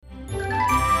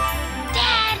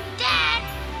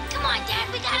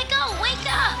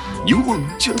You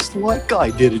look just like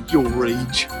I did at your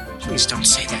age. Please don't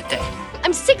say that, Dad.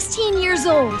 I'm 16 years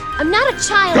old. I'm not a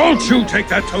child. Don't you take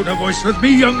that tone of voice with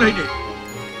me, young lady.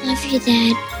 Love you,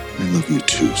 Dad. I love you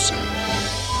too, son.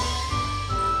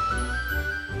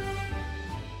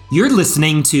 You're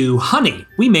listening to Honey,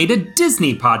 We Made a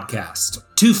Disney Podcast.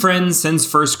 Two friends since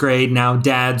first grade, now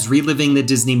dads reliving the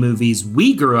Disney movies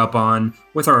we grew up on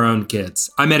with our own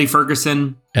kids. I'm Eddie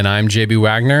Ferguson. And I'm JB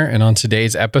Wagner. And on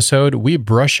today's episode, we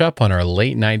brush up on our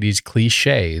late 90s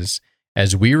cliches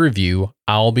as we review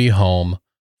I'll Be Home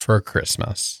for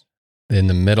Christmas in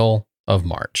the middle of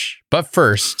March. But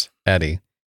first, Eddie,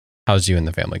 how's you and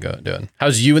the family doing?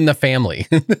 How's you and the family?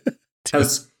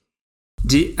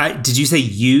 Did you say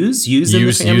use in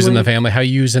the family? Use in the family. How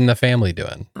use in the family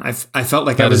doing? I felt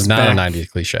like that I was is not back, a 90s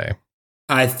cliche.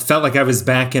 I felt like I was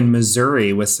back in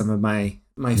Missouri with some of my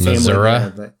family. Missouri?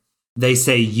 There, but they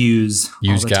say use.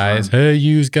 Use guys. Time. Hey,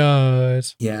 use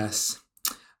guys. Yes.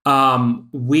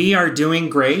 We are doing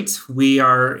great. We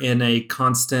are in a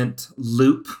constant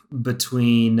loop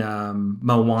between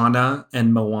Moana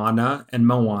and Moana and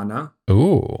Moana.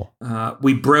 Ooh.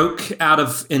 We broke out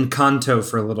of Encanto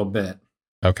for a little bit.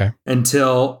 Okay.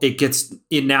 Until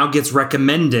it now gets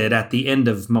recommended at the end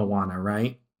of Moana,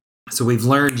 right? So we've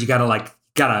learned you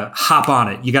gotta hop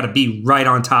on it. You gotta be right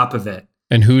on top of it.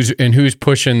 And who's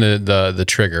pushing the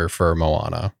trigger for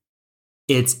Moana?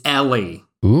 It's Ellie.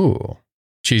 Ooh.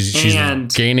 She's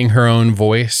gaining her own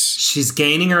voice. She's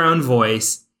gaining her own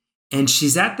voice. And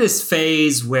she's at this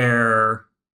phase where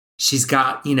she's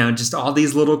got, just all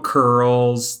these little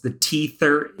curls. The teeth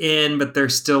are in, but they're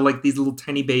still like these little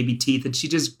tiny baby teeth. And she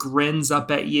just grins up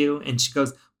at you and she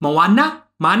goes, Moana,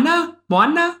 Mana,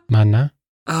 Moana. Mana.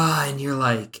 And you're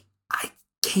like, I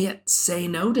can't say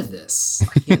no to this.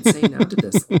 I can't say no to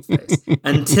this whole face.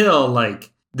 Until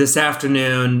like this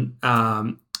afternoon,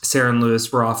 Sarah and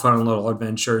Lewis were off on a little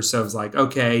adventure. So I was like,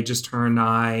 okay, just her and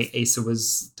I. Asa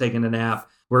was taking a nap.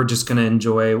 We're just going to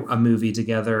enjoy a movie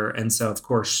together. And so, of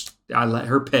course, I let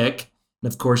her pick.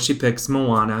 And, of course, she picks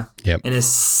Moana. Yep. And the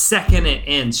second it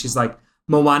ends, she's like,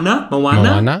 Moana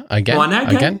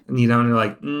again? And you're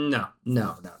like, no.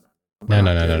 No.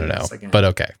 But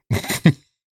okay.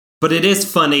 But it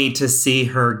is funny to see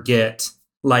her get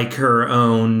like her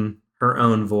own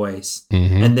voice.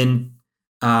 Mm-hmm. And then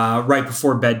right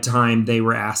before bedtime, they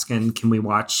were asking, can we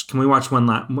watch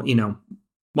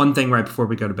one thing right before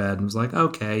we go to bed? And I was like,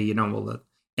 okay, we'll.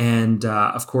 And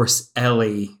of course,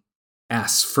 Ellie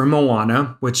asked for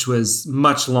Moana, which was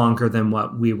much longer than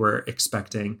what we were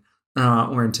expecting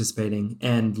or anticipating.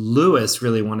 And Lewis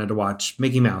really wanted to watch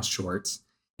Mickey Mouse shorts.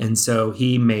 And so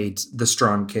he made the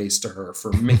strong case to her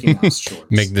for Mickey Mouse shorts.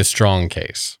 Make the strong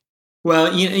case.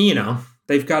 Well,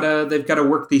 they've got to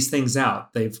work these things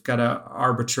out. They've got to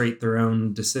arbitrate their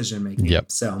own decision making.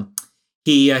 Yep. So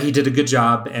he did a good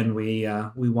job, and we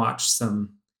watched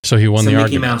some. So he won the Mickey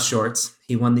argument. Mouse shorts.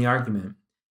 He won the argument.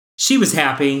 She was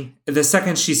happy. The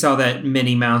second she saw that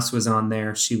Minnie Mouse was on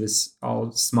there, she was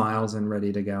all smiles and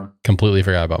ready to go. Completely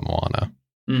forgot about Moana.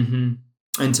 Mm-hmm.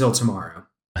 Until tomorrow.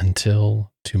 When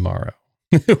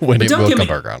it will come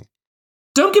back around.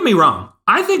 Don't get me wrong.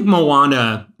 I think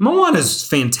Moana's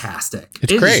fantastic.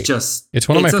 It's great. It's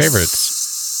one of my favorites.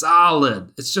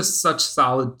 Solid. It's just such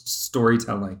solid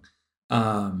storytelling.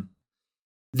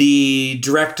 The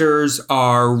directors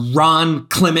are Ron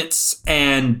Clements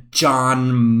and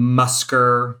John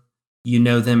Musker. You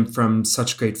know them from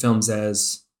such great films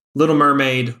as Little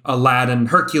Mermaid, Aladdin,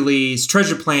 Hercules,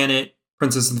 Treasure Planet,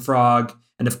 Princess and the Frog,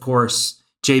 and of course,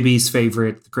 JB's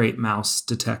favorite, The Great Mouse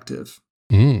Detective.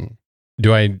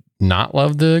 Do I not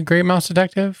love The Great Mouse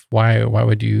Detective? Why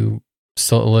would you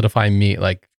solidify me,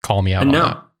 like call me out on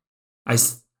that?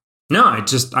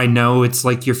 I know it's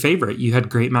like your favorite. You had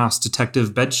Great Mouse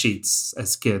Detective bed sheets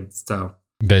as kids, so.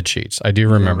 Bed sheets. I do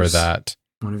remember that.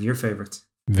 One of your favorites.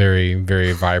 Very,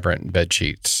 very vibrant bed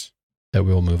sheets that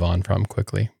we will move on from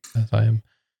quickly, as I am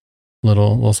a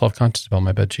little self-conscious about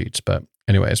my bed sheets. But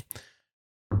anyways,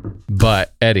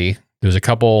 Eddie, there's a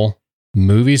couple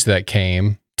movies that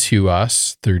came to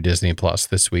us through Disney Plus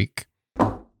this week.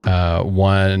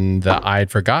 One that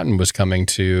I'd forgotten was coming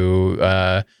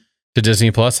to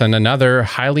Disney Plus, and another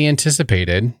highly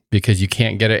anticipated because you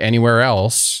can't get it anywhere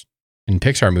else in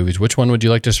Pixar movies. Which one would you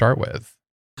like to start with?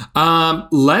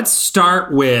 Let's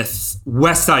start with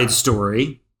West Side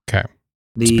Story. Okay.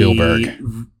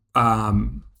 Spielberg.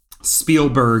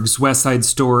 Spielberg's West Side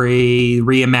Story,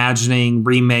 reimagining,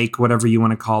 remake, whatever you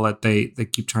want to call it. They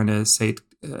keep trying to say it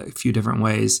a few different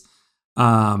ways.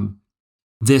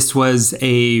 This was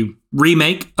a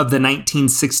remake of the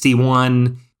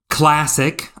 1961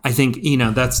 classic. I think,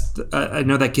 that's, I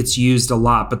know that gets used a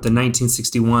lot, but the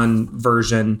 1961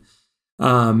 version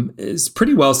is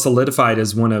pretty well solidified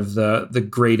as one of the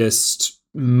greatest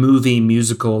movie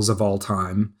musicals of all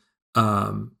time.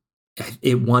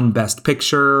 It won Best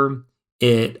Picture.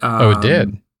 It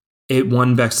did. It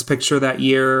won Best Picture that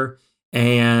year,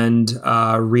 and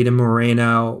Rita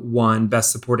Moreno won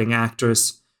Best Supporting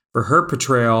Actress for her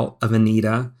portrayal of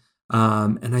Anita.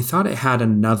 And I thought it had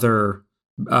another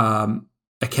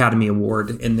Academy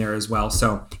Award in there as well.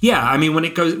 So yeah, I mean,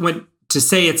 when to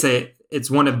say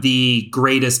it's one of the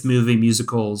greatest movie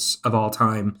musicals of all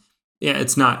time, yeah,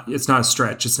 it's not a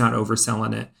stretch. It's not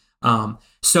overselling it.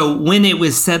 So when it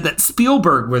was said that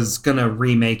Spielberg was gonna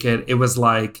remake it, it was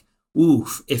like,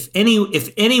 oof, if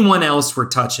anyone else were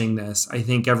touching this, I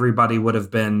think everybody would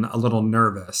have been a little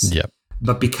nervous. Yep.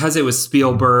 But because it was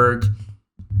Spielberg,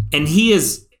 and he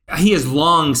has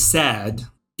long said,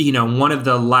 one of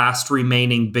the last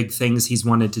remaining big things he's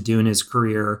wanted to do in his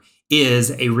career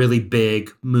is a really big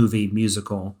movie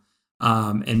musical.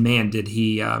 And man, did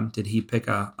he pick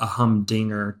a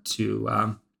humdinger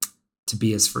to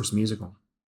be his first musical.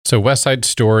 So West Side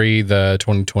Story, the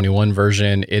 2021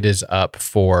 version, it is up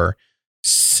for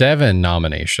 7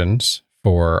 nominations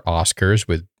for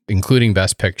Oscars, including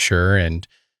Best Picture and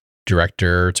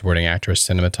Director, Supporting Actress,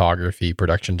 Cinematography,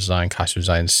 Production Design, Costume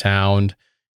Design, Sound.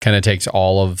 Kind of takes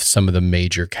all of some of the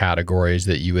major categories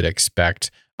that you would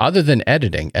expect, other than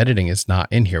editing. Editing is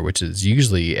not in here, which is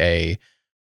usually a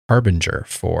harbinger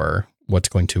for what's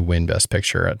going to win Best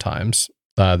Picture at times.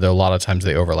 Though a lot of times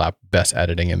they overlap Best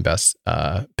Editing and Best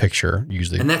Picture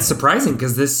usually. And that's surprising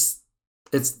because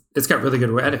it's got really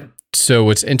good editing. So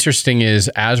what's interesting is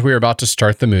as we were about to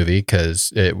start the movie,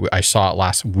 because I saw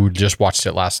it we just watched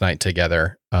it last night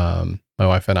together, my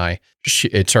wife and I,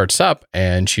 it starts up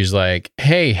and she's like,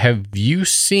 hey, have you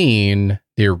seen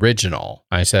the original?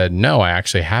 I said, no, I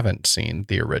actually haven't seen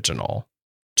the original.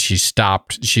 She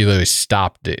literally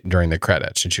stopped it during the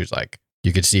credits. And she was like,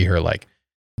 you could see her like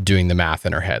doing the math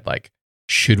in her head. Like,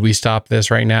 should we stop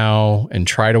this right now and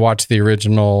try to watch the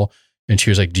original? And she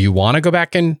was like, do you want to go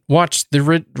back and watch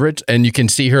the and you can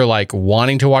see her like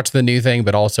wanting to watch the new thing,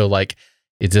 but also like,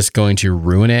 is this going to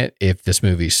ruin it if this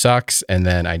movie sucks? And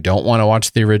then I don't want to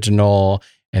watch the original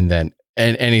and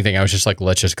anything. I was just like,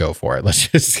 let's just go for it. Let's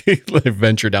just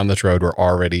venture down this road. We're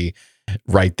already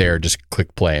right there. Just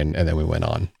click play. And then we went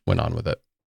on with it.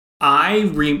 I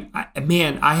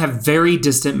have very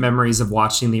distant memories of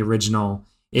watching the original.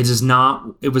 It was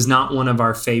not one of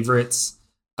our favorites.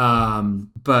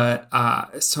 But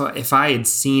so if I had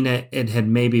seen it, it had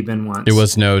maybe been once. It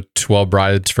was no 12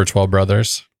 Brides for 12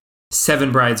 Brothers.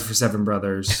 7 Brides for 7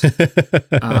 Brothers.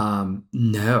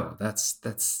 No,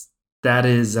 that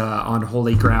is on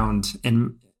holy ground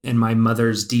in my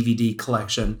mother's DVD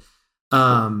collection.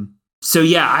 So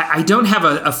yeah, I don't have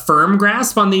a firm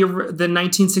grasp on the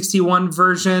 1961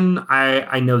 version.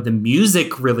 I know the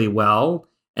music really well,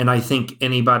 and I think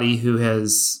anybody who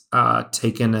has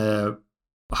taken a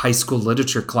high school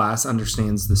literature class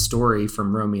understands the story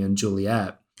from Romeo and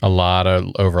Juliet. A lot of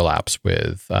overlaps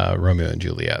with Romeo and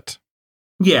Juliet.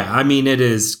 Yeah, I mean, it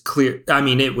is clear. I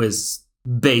mean, it was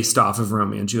based off of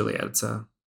Romeo and Juliet.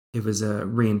 It was a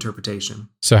reinterpretation.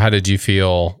 So how did you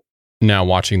feel now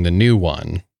watching the new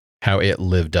one, how it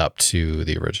lived up to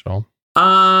the original?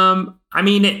 I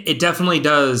mean, it definitely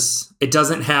does. It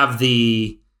doesn't have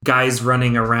the guys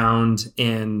running around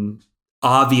in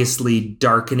obviously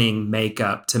darkening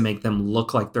makeup to make them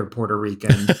look like they're Puerto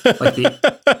Rican. Like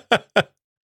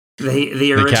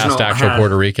the original cast actual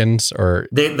Puerto Ricans, or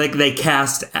they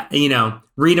cast,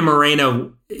 Rita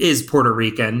Moreno is Puerto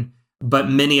Rican, but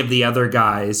many of the other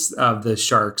guys of the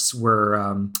Sharks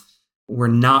were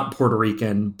not Puerto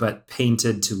Rican, but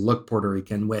painted to look Puerto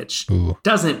Rican, which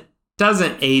doesn't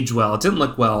age well. It didn't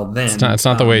look well then. It's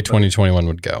not the way 2021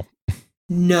 would go.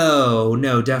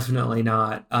 No, definitely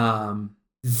not.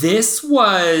 This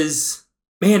was,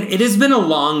 man, it has been a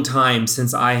long time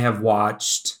since I have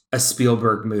watched a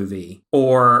Spielberg movie,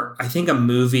 or I think a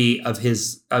movie of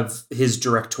his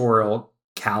directorial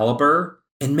caliber.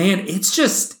 And man, it's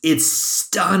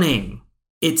stunning.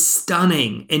 It's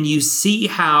stunning. And you see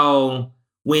how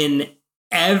when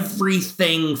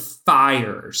everything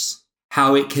fires,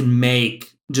 how it can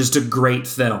make just a great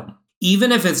film.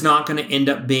 Even if it's not going to end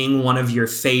up being one of your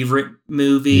favorite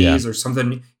movies or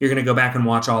something you're going to go back and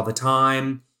watch all the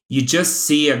time, you just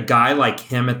see a guy like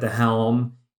him at the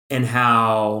helm, and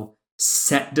how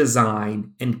set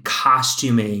design and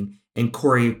costuming and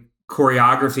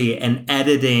choreography and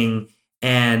editing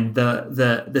and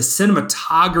the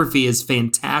cinematography is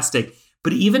fantastic.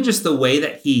 But even just the way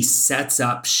that he sets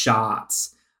up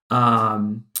shots, I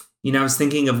was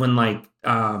thinking of when like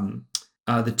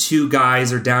the two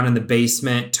guys are down in the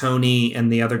basement, Tony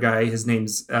and the other guy, his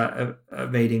name's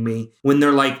evading me, when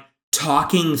they're like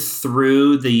talking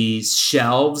through the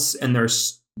shelves, and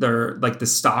they're like the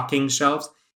stocking shelves,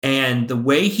 and the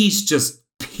way he's just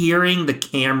peering the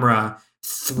camera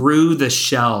through the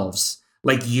shelves,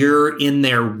 like you're in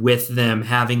there with them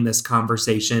having this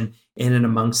conversation in and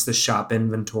amongst the shop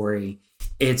inventory.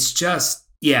 It's just,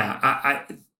 yeah,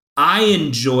 I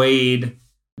enjoyed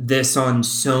this on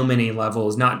so many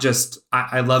levels. Not just,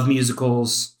 I love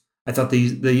musicals. I thought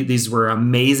these were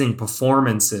amazing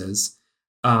performances.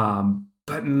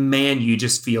 But man, you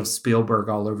just feel Spielberg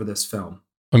all over this film.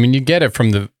 I mean, you get it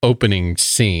from the opening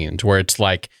scenes where it's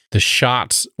like the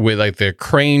shots with like the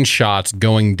crane shots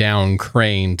going down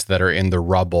cranes that are in the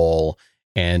rubble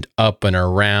and up and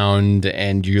around.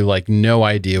 And you like no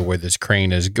idea where this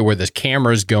crane is, where this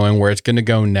camera is going, where it's going to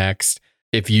go next.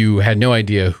 If you had no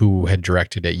idea who had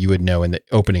directed it, you would know in the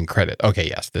opening credit, okay,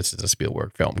 yes, this is a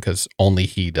Spielberg film because only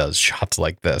he does shots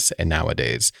like this. And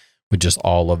nowadays with just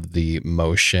all of the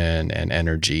motion and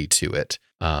energy to it.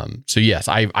 So yes,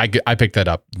 I picked that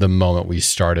up the moment we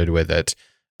started with it.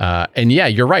 And yeah,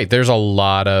 you're right. There's a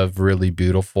lot of really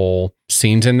beautiful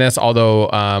scenes in this. Although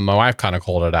my wife kind of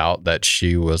called it out that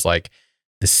she was like,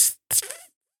 this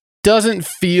doesn't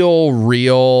feel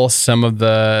real. Some of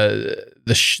the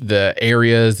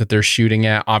areas that they're shooting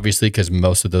at, obviously, because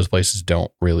most of those places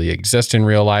don't really exist in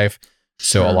real life.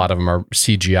 So a lot of them are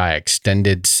CGI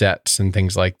extended sets and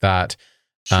things like that.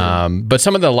 Sure. But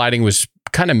some of the lighting was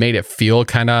kind of made it feel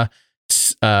kind of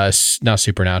not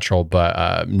supernatural,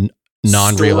 but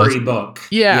non-realistic. Storybook.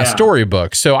 Yeah,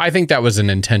 storybook. So I think that was an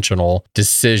intentional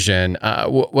decision.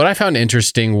 What I found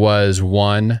interesting was,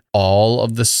 one, all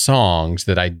of the songs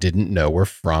that I didn't know were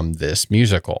from this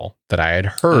musical that I had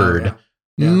heard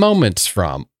moments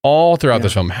from all throughout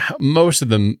this film. Most of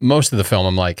the film,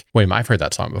 I'm like, wait, I've heard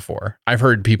that song before. I've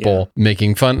heard people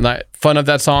making fun of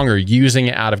that song or using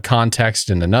it out of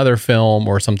context in another film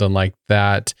or something like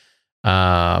that.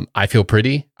 I Feel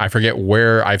Pretty. I forget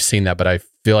where I've seen that, but I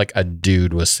feel like a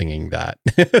dude was singing that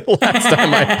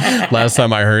last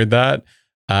time I heard that.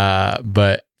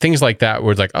 But things like that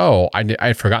were like, oh,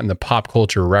 I'd forgotten the pop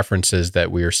culture references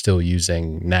that we are still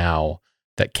using now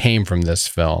that came from this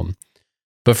film.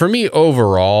 But for me,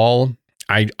 overall,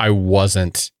 I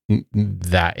wasn't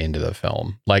that into the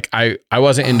film. Like I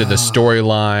wasn't into the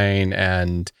storyline,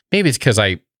 and maybe it's because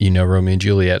Romeo and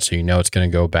Juliet, so it's going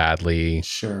to go badly.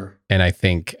 Sure. And I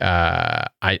think I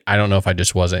don't know if I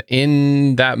just wasn't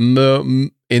in that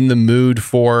in the mood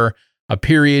for a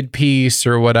period piece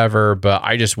or whatever, but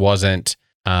I just wasn't.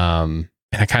 And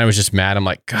I kind of was just mad. I'm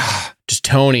like, God, just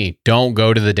Tony, don't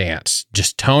go to the dance.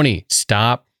 Just Tony,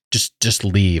 stop. Just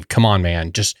leave. Come on,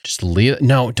 man. Just leave.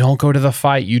 No, don't go to the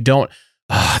fight. You don't.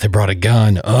 They brought a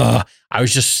gun. I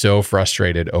was just so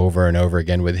frustrated over and over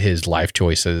again with his life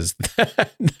choices.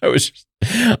 I was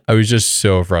just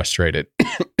so frustrated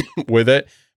with it.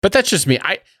 But that's just me.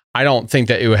 I don't think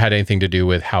that it had anything to do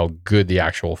with how good the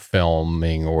actual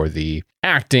filming or the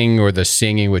acting or the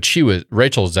singing, which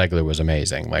Rachel Zegler was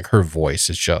amazing. Like her voice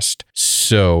is just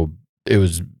so, it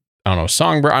was, I don't know,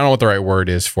 songbird. I don't know what the right word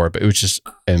is for it, but it was just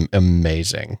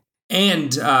amazing.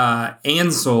 And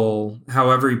Ansel,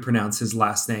 however you pronounce his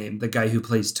last name, the guy who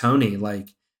plays Tony,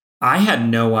 like I had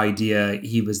no idea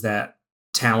he was that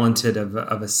talented of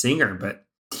a singer, but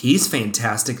he's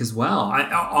fantastic as well.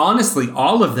 Honestly,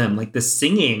 all of them, like the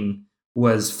singing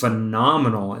was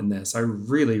phenomenal in this. I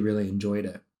really, really enjoyed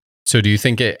it. So do you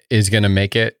think it is going to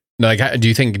make it? Like, do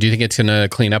you think it's going to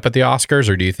clean up at the Oscars,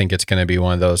 or do you think it's going to be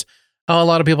one of those, a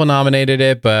lot of people nominated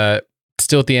it, but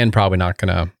still at the end, probably not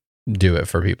going to do it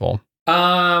for people?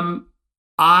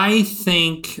 I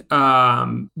think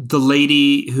the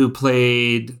lady who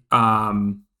played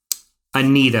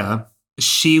Anita,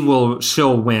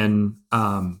 she'll win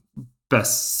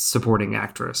Best Supporting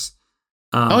Actress.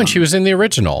 And she was in the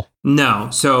original. No,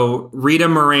 so Rita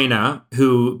Moreno,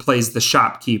 who plays the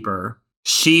shopkeeper,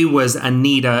 she was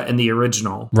Anita in the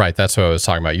original. Right, that's what I was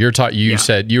talking about. You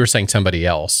said you were saying somebody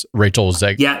else, Rachel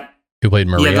Zegler. Yeah. Who played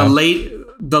Maria? Yeah,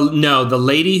 the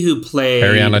lady who played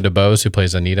Ariana DeBose, who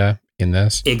plays Anita in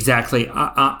this. Exactly,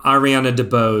 Ariana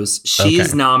DeBose.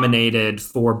 She's nominated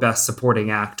for Best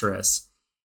Supporting Actress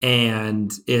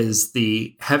and is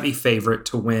the heavy favorite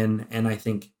to win. And I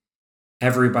think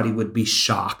everybody would be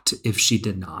shocked if she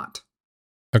did not.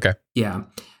 Okay. Yeah.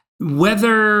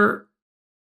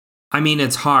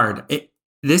 It's hard.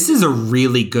 This is a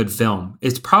really good film.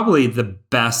 It's probably the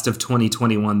best of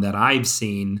 2021 that I've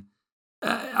seen.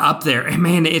 Up there, and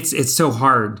man, it's so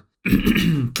hard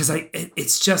because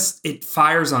it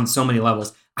fires on so many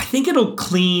levels. I think it'll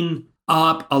clean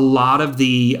up a lot of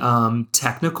the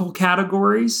technical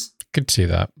categories. Could see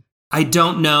that. I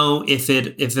don't know if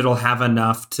it'll have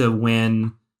enough to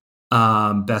win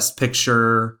Best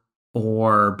Picture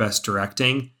or Best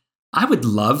Directing. I would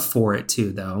love for it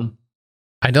to, though.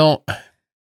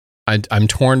 I'm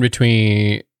torn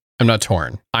between. I'm not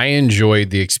torn. I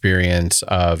enjoyed the experience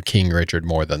of King Richard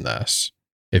more than this.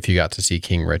 If you got to see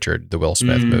King Richard, the Will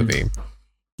Smith movie.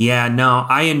 Yeah, no,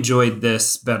 I enjoyed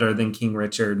this better than King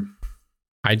Richard.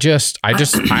 I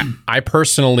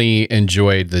personally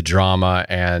enjoyed the drama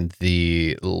and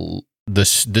the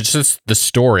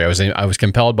story. I was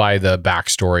compelled by the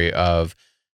backstory of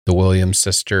the Williams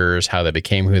sisters, how they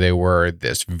became who they were.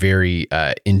 This very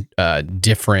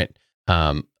different,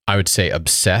 I would say,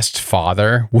 obsessed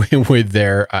father with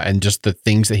their and just the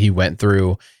things that he went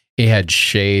through. It had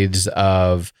shades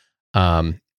of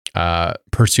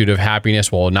Pursuit of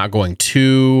Happiness, while not going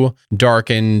too dark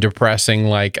and depressing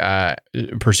like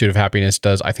Pursuit of Happiness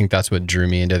does. I think that's what drew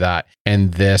me into that.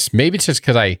 And this, maybe it's just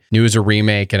because I knew it was a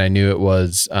remake and I knew it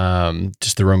was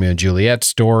just the Romeo and Juliet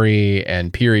story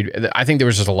and period. I think there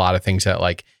was just a lot of things that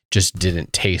like just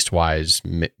didn't taste wise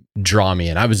draw me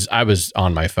in. I was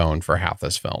on my phone for half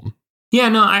this film. Yeah,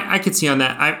 no, I could see on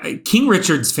that. King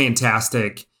Richard's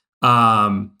fantastic.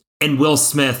 And Will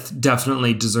Smith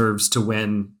definitely deserves to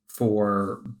win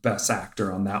for Best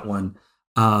Actor on that one.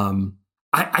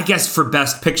 I guess for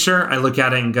Best Picture, I look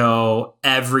at it and go,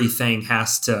 everything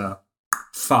has to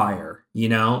fire,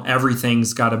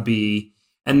 everything's got to be.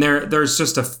 And there's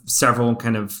just several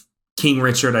kind of King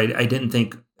Richard I didn't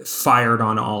think fired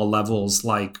on all levels.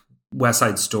 Like West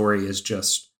Side Story is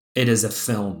just, it is a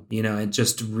film, it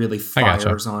just really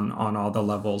fires on all the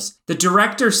levels. The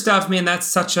director stuff, man, that's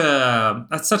such a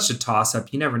toss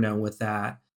up. You never know with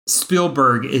that.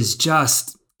 Spielberg is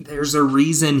just, there's a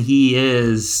reason he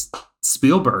is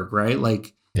Spielberg, right?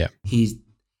 Like, yeah,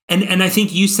 and I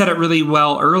think you said it really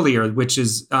well earlier, which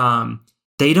is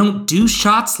they don't do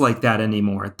shots like that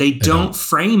anymore. They don't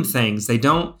frame things. They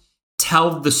don't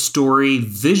tell the story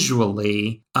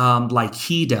visually like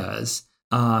he does.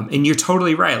 And you're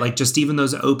totally right. Like just even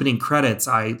those opening credits,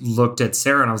 I looked at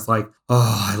Sarah and I was like,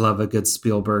 oh, I love a good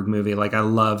Spielberg movie. Like I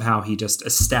love how he just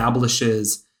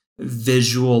establishes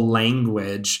visual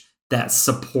language that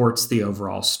supports the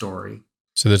overall story.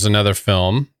 So there's another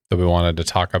film that we wanted to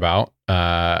talk about.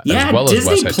 As well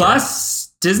Disney as West Side Plus.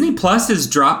 Story. Disney Plus is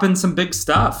dropping some big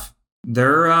stuff.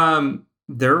 They're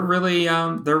really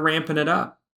they're ramping it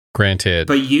up. Granted,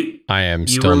 but I am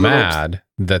still mad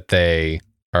that they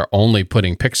are only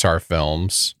putting Pixar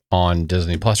films on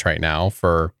Disney Plus right now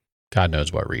for God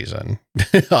knows what reason,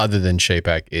 other than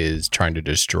Chapek is trying to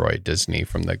destroy Disney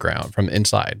from the ground, from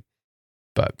inside.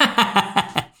 But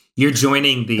you're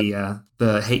joining the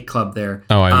hate club there.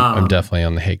 Oh, I'm definitely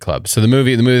on the hate club. So the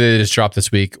movie that just dropped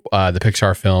this week, the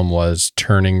Pixar film was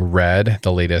Turning Red,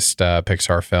 the latest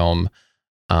Pixar film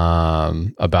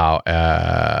about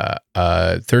a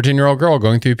 13-year-old girl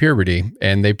going through puberty,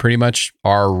 and they pretty much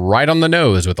are right on the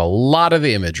nose with a lot of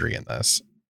the imagery in this.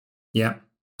 Yeah.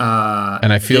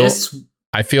 And I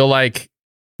feel like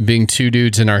being two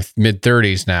dudes in our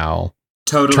mid-30s now,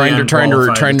 totally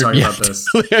unqualified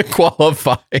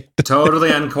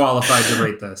totally unqualified to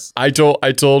rate this. I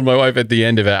told my wife at the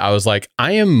end of it, I was like,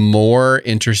 I am more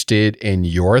interested in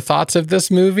your thoughts of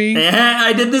this movie. Yeah,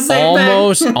 I did the same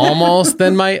thing. almost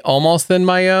than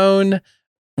my own.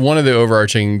 One of the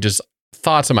overarching just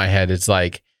thoughts in my head is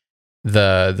like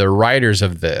the writers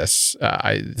of this.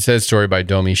 It says story by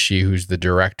Domi Shi, who's the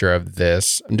director of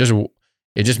this.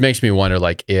 It just makes me wonder,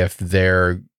 like, if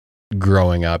their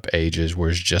growing up ages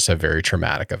was just a very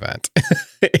traumatic event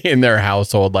in their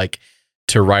household, like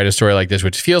to write a story like this,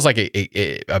 which feels like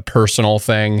a personal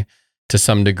thing to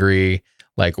some degree.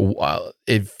 Like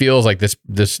it feels like the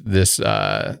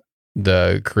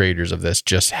creators of this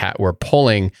just were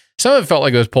pulling. Some of it felt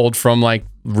like it was pulled from like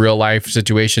real life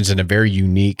situations in a very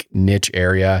unique niche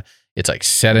area. It's like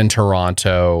set in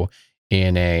Toronto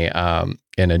in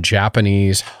a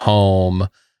Japanese home.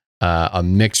 A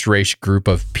mixed race group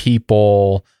of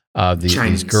people,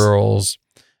 these girls.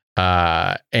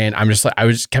 And I'm just like, I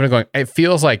was kind of going, it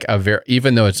feels like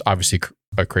even though it's obviously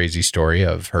a crazy story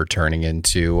of her turning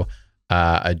into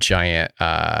a giant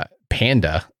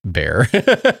panda bear,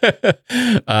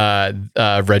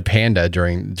 red panda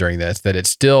during this, that it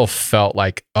still felt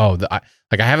like, I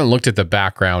haven't looked at the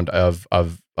background of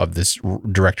this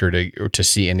director to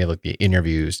see any of like the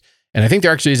interviews. And I think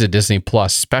there actually is a Disney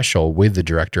Plus special with the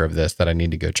director of this that I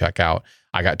need to go check out.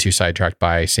 I got too sidetracked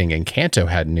by seeing Encanto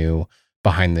had new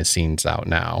behind the scenes out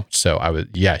now. So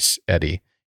yes, Eddie,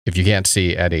 if you can't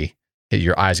see Eddie,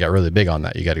 your eyes got really big on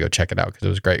that. You got to go check it out because it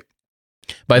was great.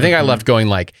 But I think I left going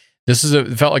like,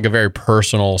 it felt like a very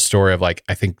personal story of like,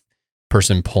 I think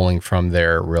person pulling from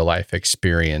their real life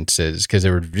experiences because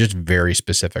there were just very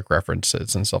specific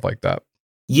references and stuff like that.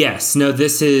 Yes. No,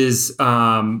 this is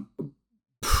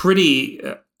pretty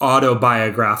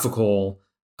autobiographical.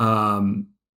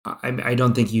 I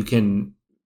don't think you can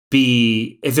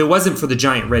be, if it wasn't for the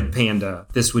giant red panda,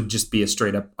 this would just be a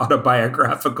straight up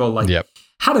autobiographical, like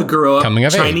how to grow up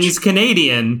Chinese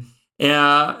Canadian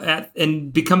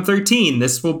and become 13.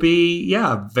 This will be,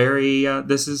 very,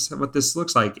 this is what this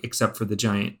looks like, except for the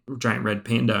giant red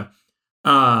panda.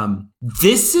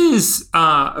 This is,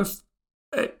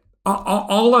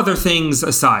 all other things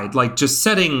aside, like just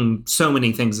setting so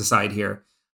many things aside here.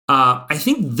 I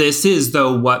think this is,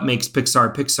 though, what makes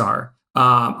Pixar Pixar.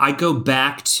 I go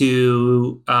back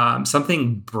to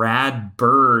something Brad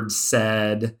Bird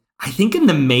said, I think in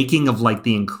the making of like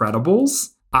The Incredibles.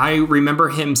 I remember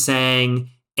him saying,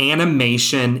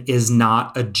 animation is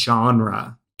not a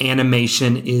genre.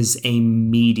 Animation is a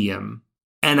medium.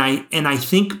 And I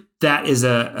think that is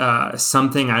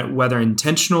something, whether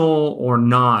intentional or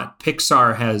not,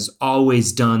 Pixar has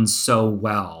always done so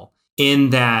well, in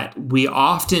that we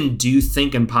often do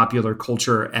think in popular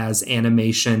culture as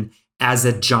animation as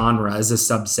a genre, as a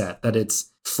subset, that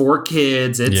it's for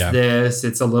kids,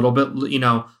 it's a little bit,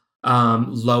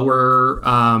 lower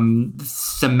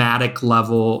thematic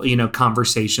level,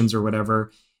 conversations or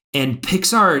whatever. And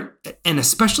Pixar, and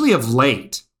especially of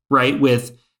late, right,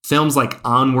 with films like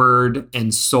Onward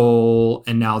and Soul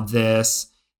and now this,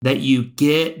 that you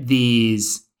get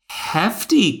these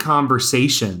hefty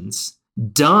conversations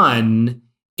done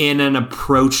in an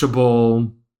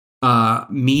approachable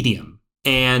medium.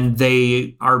 And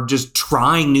they are just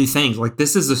trying new things. Like,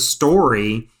 this is a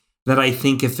story that I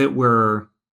think if it were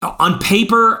on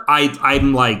paper,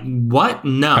 I'm like, what?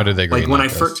 No. How did they greenlight like when I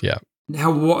this? first, Yeah.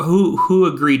 Now, who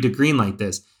agreed to greenlight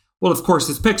this? Well, of course,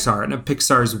 it's Pixar, and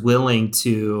Pixar's willing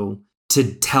to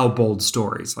tell bold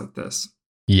stories like this.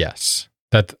 Yes,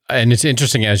 and it's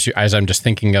interesting as I'm just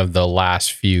thinking of the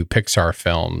last few Pixar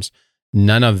films.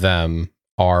 None of them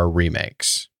are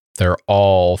remakes. They're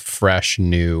all fresh,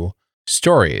 new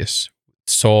stories.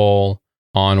 Soul,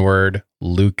 Onward,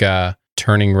 Luca,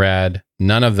 Turning Red.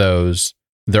 None of those.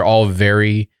 They're all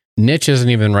very niche. Isn't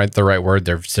even the right word.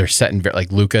 They're set in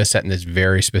like Luca, set in this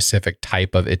very specific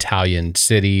type of Italian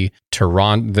city.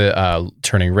 Toronto, the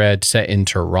Turning Red, set in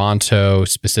Toronto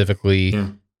specifically. Yeah.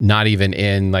 Not even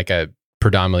in like a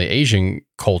predominantly Asian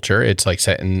culture. It's like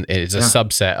it's a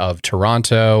subset of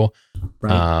Toronto.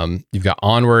 Right. You've got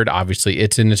Onward. Obviously,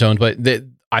 it's in its own. But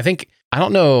I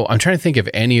don't know. I'm trying to think of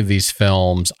any of these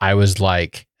films. I was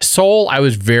like, Soul, I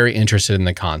was very interested in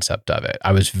the concept of it.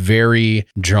 I was very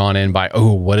drawn in by,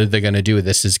 what are they going to do?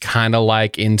 This is kind of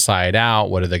like Inside Out.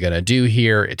 What are they going to do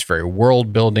here? It's very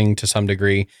world building to some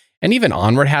degree. And even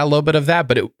Onward had a little bit of that,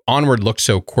 but Onward looked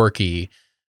so quirky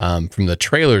from the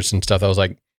trailers and stuff. I was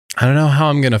like, I don't know how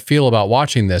I'm going to feel about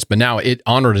watching this. But now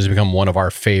Onward has become one of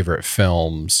our favorite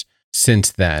films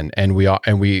since then. And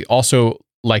we also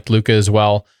liked Luca as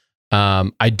well.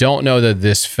 I don't know that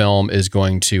this film is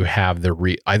going to have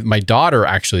my daughter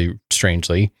actually,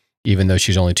 strangely, even though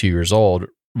she's only 2 years old,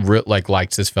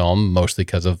 likes this film mostly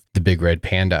because of the big red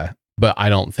panda. But I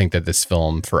don't think that this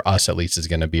film, for us at least, is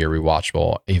going to be a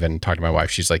rewatchable. Even talking to my wife,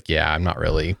 she's like, I'm not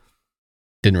really,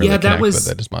 didn't really connect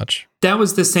with it as much. That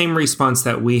was the same response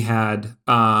that we had.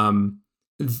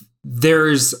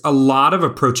 There's a lot of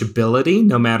approachability,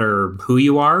 no matter who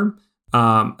you are.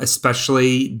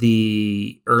 Especially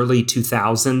the early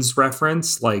 2000s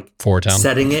reference, like Four Town,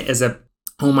 setting it as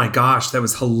oh my gosh, that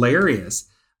was hilarious.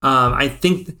 I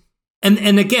think,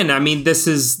 and again, I mean, this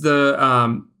is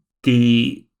the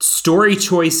story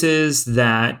choices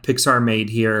that Pixar made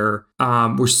here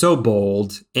were so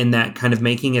bold in that kind of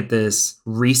making it this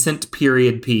recent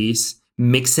period piece,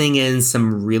 mixing in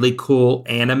some really cool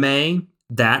anime,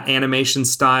 that animation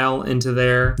style into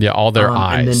there. Yeah, all their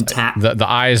eyes. And then the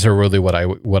eyes are really what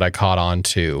I caught on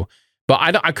to.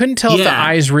 But I couldn't tell if the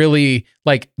eyes really,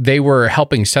 like, they were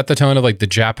helping set the tone of like the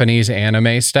Japanese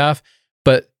anime stuff.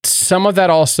 But some of that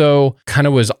also kind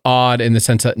of was odd in the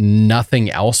sense that nothing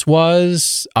else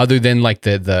was, other than like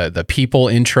the people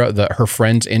intro, her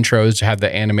friends' intros had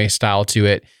the anime style to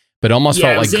it, but almost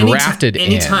felt like grafted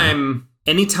in.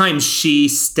 Anytime she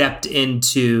stepped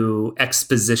into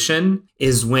exposition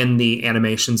is when the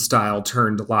animation style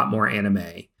turned a lot more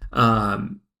anime.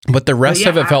 But the rest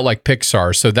of it felt like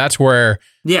Pixar. So that's where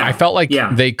I felt like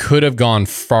they could have gone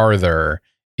farther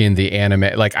in the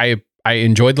anime. Like I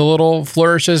enjoyed the little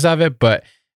flourishes of it, but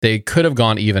they could have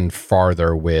gone even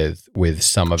farther with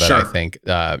some of it. Sure. I think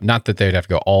not that they'd have to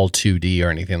go all 2D or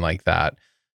anything like that,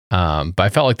 but I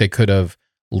felt like they could have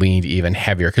leaned even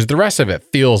heavier because the rest of it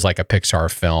feels like a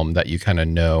Pixar film that you kind of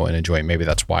know and enjoy. Maybe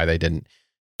that's why they didn't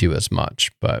do as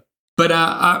much, but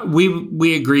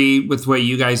we agree with what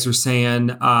you guys are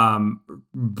saying.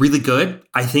 Really good.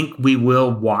 I think we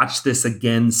will watch this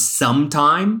again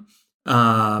sometime.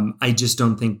 I just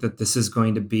don't think that this is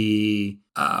going to be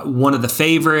one of the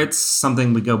favorites,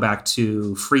 something we go back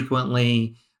to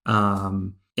frequently.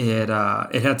 It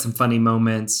had some funny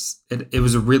moments. It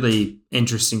was a really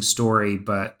interesting story,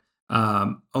 but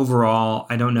overall,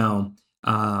 I don't know.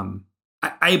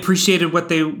 I appreciated what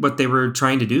they were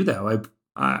trying to do, though.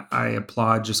 I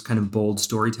applaud just kind of bold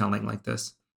storytelling like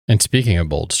this. And speaking of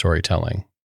bold storytelling,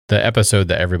 the episode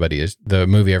that the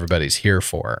movie everybody's here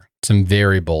for, some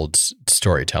very bold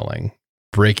storytelling,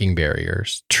 breaking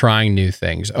barriers, trying new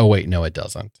things. Oh, wait, no, it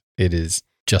doesn't. It is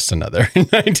just another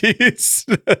 90s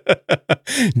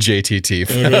JTT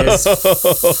film. It is a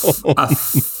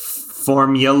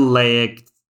formulaic.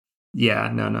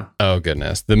 Yeah, no. Oh,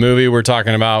 goodness. The movie we're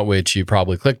talking about, which you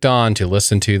probably clicked on to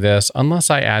listen to this, unless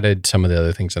I added some of the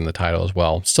other things in the title as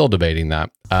well. Still debating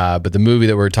that. But the movie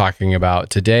that we're talking about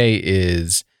today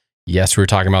is, yes, we were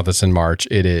talking about this in March.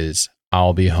 It is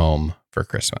I'll Be Home for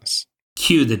Christmas.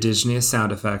 Cue the Disney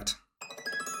sound effect.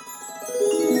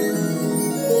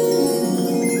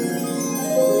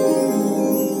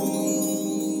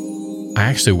 I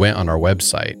actually went on our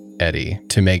website, Eddie,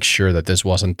 to make sure that this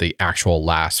wasn't the actual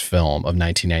last film of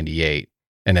 1998,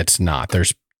 and it's not.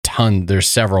 There's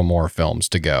several more films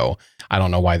to go. I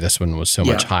don't know why this one was so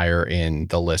much higher in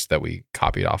the list that we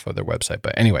copied off of their website.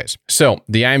 But anyways, so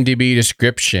the IMDb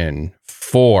description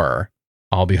for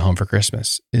I'll Be Home for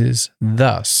Christmas is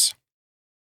thus: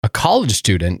 a college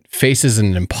student faces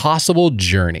an impossible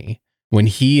journey when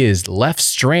he is left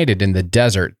stranded in the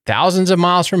desert thousands of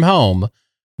miles from home,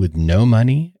 with no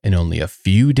money and only a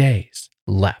few days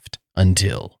left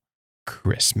until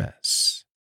Christmas.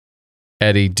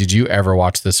 Eddie, did you ever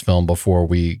watch this film before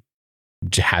we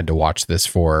had to watch this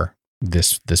for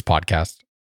this podcast?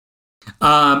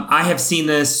 I have seen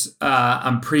this,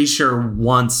 I'm pretty sure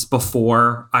once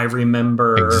before. I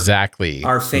remember exactly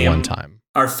one time.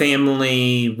 Our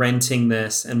family renting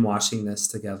this and watching this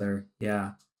together.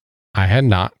 Yeah. I had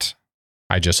not.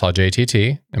 I just saw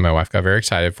JTT and my wife got very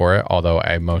excited for it, although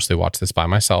I mostly watched this by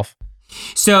myself.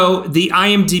 So the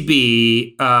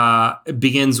IMDb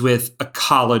begins with a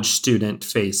college student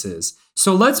faces.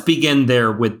 So let's begin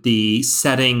there with the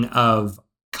setting of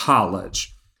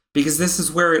college, because this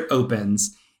is where it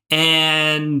opens.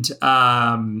 And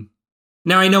now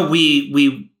I know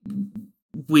we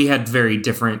had very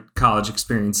different college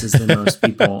experiences than most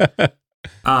people.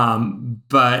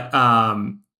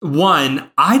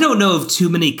 One, I don't know of too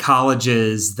many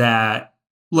colleges that,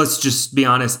 let's just be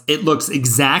honest, it looks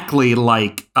exactly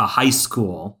like a high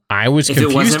school. I was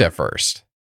confused at first.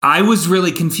 I was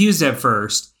really confused at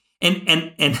first.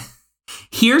 And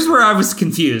here's where I was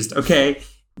confused, okay?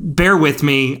 Bear with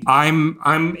me.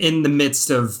 I'm in the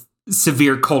midst of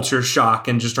severe culture shock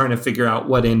and just trying to figure out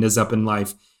what end is up in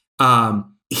life.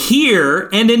 Here,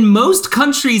 and in most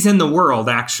countries in the world,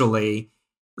 actually,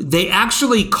 they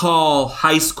actually call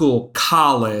high school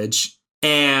college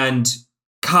and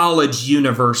college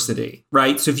university,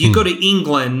 right? So if you go to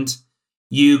England,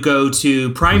 you go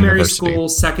to primary school,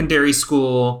 secondary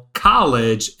school,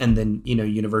 college, and then,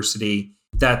 university.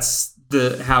 That's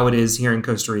how it is here in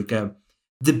Costa Rica.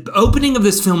 The opening of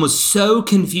this film was so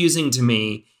confusing to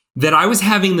me that I was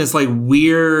having this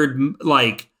weird,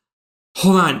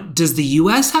 hold on, does the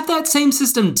US have that same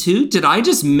system too? Did I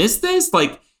just miss this?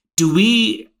 Do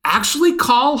we actually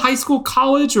call high school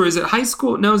college, or is it high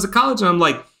school? No, is it college? And I'm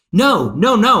like, no,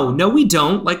 we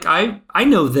don't. I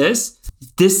know this.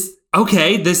 This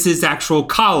is actual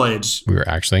college. We were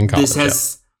actually in college.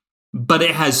 But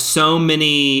it has so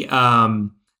many.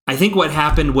 I think what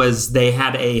happened was they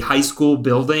had a high school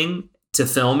building to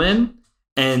film in,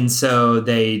 and so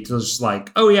they just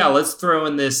let's throw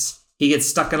in this. He gets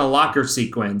stuck in a locker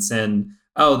sequence, and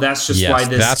that's just why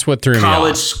this. That's what threw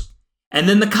college. Me off. And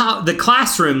then the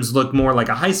classrooms look more like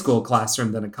a high school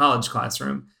classroom than a college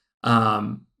classroom.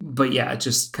 But yeah, it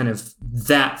just kind of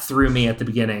that threw me at the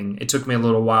beginning. It took me a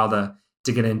little while to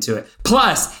get into it.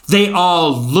 Plus, they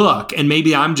all look, and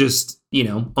maybe I'm just,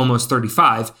 almost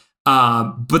 35,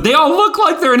 but they all look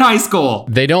like they're in high school.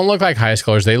 They don't look like high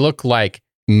schoolers. They look like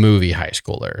movie high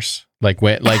schoolers.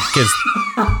 Because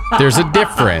there's a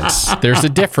difference. There's a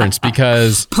difference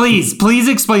because... Please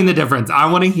explain the difference. I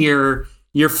want to hear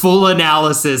your full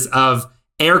analysis of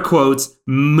air quotes,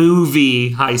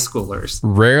 movie high schoolers.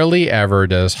 Rarely ever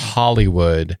does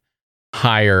Hollywood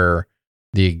hire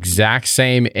the exact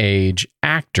same age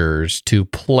actors to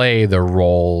play the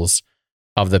roles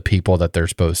of the people that they're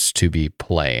supposed to be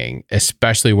playing,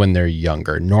 especially when they're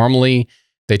younger. Normally,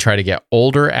 they try to get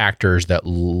older actors that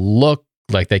look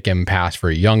like they can pass for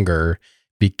younger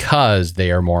because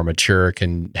they are more mature,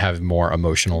 can have more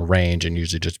emotional range, and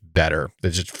usually just better.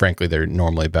 They're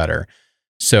normally better.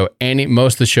 So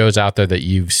most of the shows out there that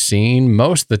you've seen,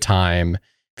 most of the time,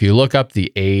 if you look up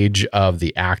the age of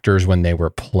the actors when they were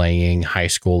playing high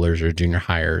schoolers or junior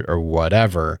high or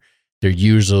whatever, they're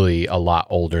usually a lot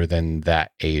older than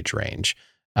that age range.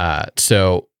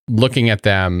 So looking at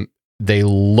them, they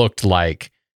looked like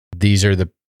these are the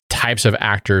types of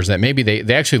actors that maybe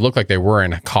they actually look like they were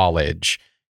in college,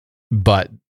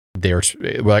 but they were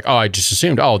like, oh, I just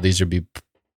assumed, oh, these would be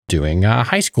doing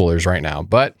high schoolers right now,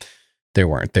 but they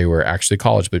weren't. They were actually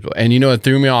college people. And what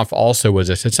threw me off also was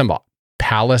I said something about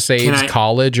Palisades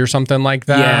College or something like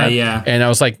that. Yeah. And I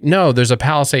was like, no, there's a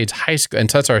Palisades high school.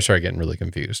 And so that's where I started getting really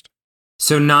confused.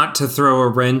 So not to throw a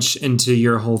wrench into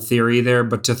your whole theory there,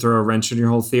 but to throw a wrench in your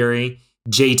whole theory,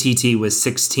 JTT was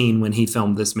 16 when he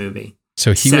filmed this movie.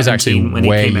 So he was actually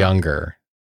way younger.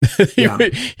 Yeah.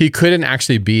 He couldn't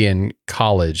actually be in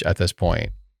college at this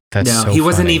point. He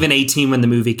wasn't even 18 when the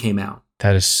movie came out.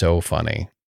 That is so funny.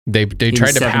 They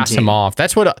tried to pass him off.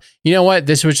 That's what,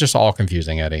 this was just all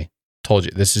confusing, Eddie. Told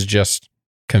you, this is just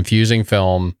confusing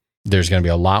film. There's going to be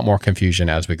a lot more confusion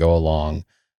as we go along.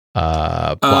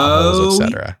 Plot holes,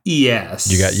 etc.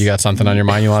 Yes. You got something on your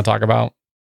mind you want to talk about?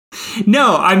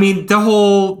 No, I mean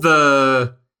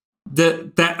that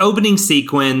opening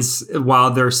sequence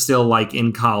while they're still like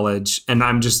in college, and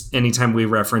I'm just anytime we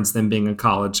reference them being in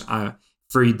college,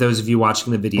 for those of you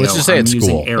watching the video, let's just say it's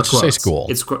school. Let's just say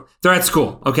school. They're at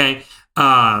school. Okay.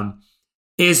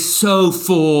 Is so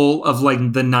full of like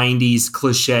the 90s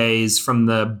cliches, from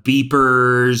the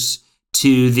beepers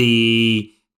to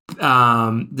the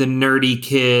nerdy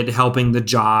kid helping the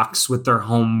jocks with their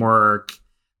homework,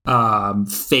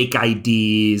 fake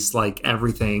IDs, like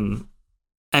everything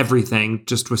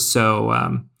just was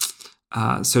so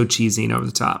cheesy and over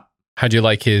the top. How'd you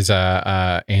like his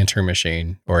answering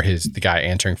machine, or the guy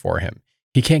answering for him?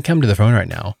 He can't come to the phone right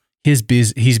now. He's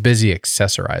busy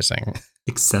accessorizing.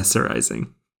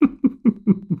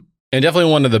 And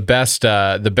definitely one of the best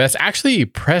actually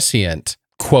prescient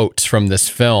quotes from this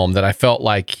film that I felt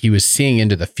like he was seeing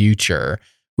into the future,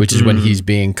 which is when he's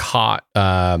being caught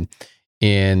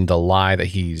in the lie that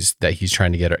he's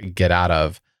trying to get out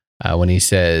of, when he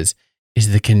says,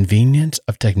 "Is the convenience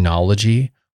of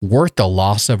technology worth the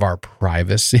loss of our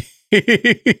privacy?"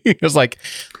 It was like,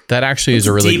 that actually is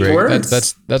a really great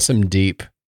words. That's some deep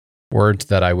words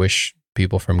that I wish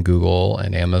people from Google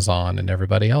and Amazon and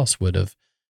everybody else would have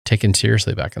taken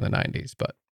seriously back in the 90s,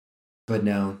 but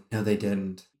no, they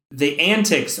didn't. The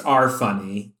antics are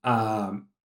funny.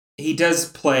 He does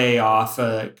play off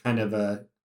a kind of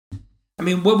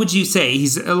what would you say?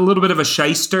 He's a little bit of a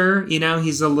shyster,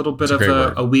 he's a little bit of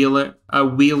a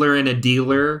wheeler and a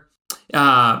dealer.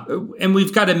 And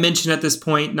we've got to mention at this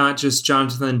point, not just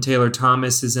Jonathan Taylor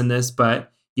Thomas is in this,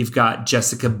 but you've got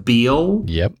Jessica Biel.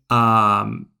 Yep.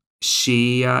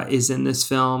 She is in this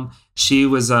film. She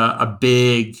was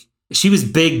she was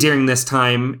big during this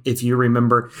time. If you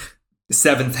remember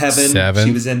Seventh Heaven,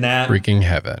 she was in that. Freaking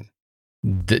Heaven.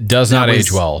 Does not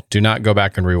age well. Do not go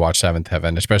back and rewatch Seventh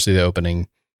Heaven, especially the opening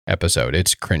episode.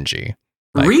 It's cringy.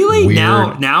 Like, really?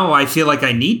 Weird. Now I feel like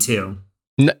I need to.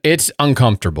 It's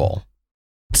uncomfortable.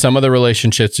 Some of the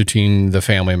relationships between the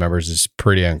family members is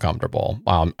pretty uncomfortable.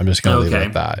 I'm just going to leave it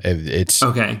at that.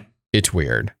 It's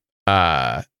weird.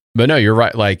 But no, you're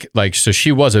right. Like, so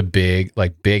she was a big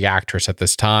actress at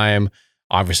this time.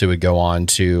 Obviously would go on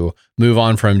to move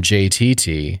on from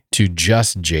JTT to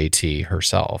just JT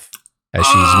herself, as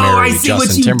she's married to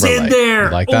Justin Timberlake. Did there.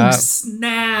 You like that?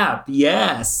 Snap.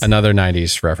 Yes. Another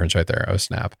 90s reference right there. Oh,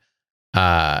 snap.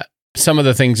 Some of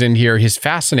the things in here, his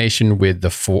fascination with the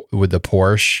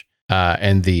Porsche,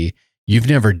 and you've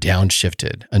never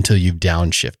downshifted until you've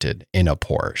downshifted in a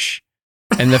Porsche.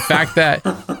 And the fact that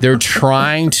they're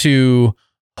trying to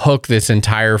hook this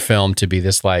entire film to be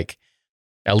this, like,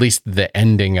 at least the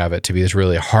ending of it to be this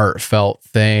really heartfelt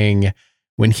thing,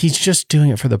 when he's just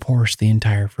doing it for the Porsche the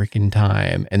entire freaking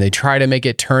time. And they try to make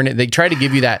it they try to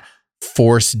give you that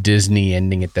forced Disney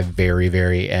ending at the very,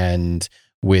 very end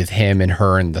with him and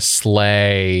her in the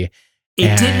sleigh.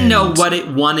 It didn't know what it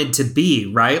wanted to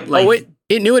be, right? Like,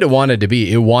 it knew what it wanted to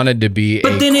be. It wanted to be a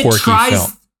quirky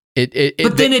film.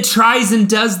 Then it tries and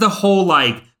does the whole,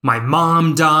 like, my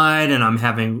mom died and I'm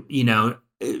having,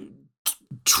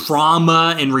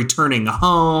 trauma and returning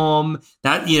home.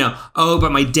 That,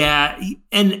 but my dad,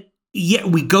 and yet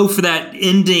we go for that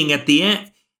ending at the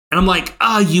end. And I'm like,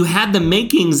 you had the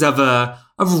makings of a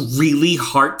really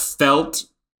heartfelt,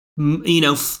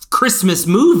 Christmas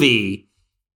movie.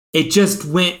 It just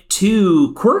went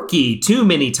too quirky too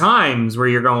many times where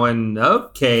you're going,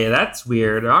 okay, that's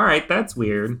weird. All right, that's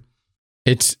weird.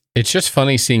 It's just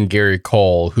funny seeing Gary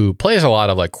Cole, who plays a lot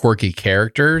of like quirky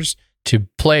characters, to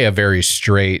play a very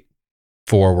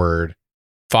straightforward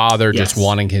father just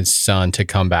wanting his son to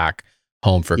come back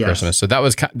home for Christmas. So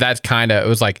that's kind of, it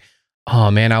was like,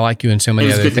 oh man, I like you in so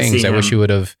many other things. I wish you would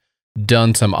have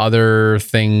done some other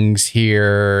things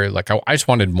here. Like I just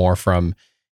wanted more from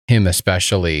him,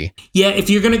 especially. Yeah, if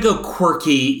you're gonna go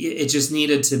quirky, it just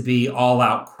needed to be all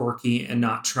out quirky and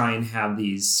not try and have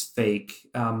these fake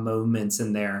moments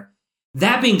in there.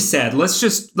 That being said, let's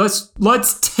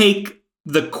take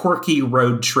the quirky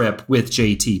road trip with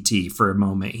JTT for a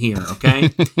moment here, okay?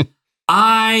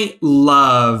 I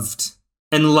loved,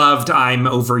 I'm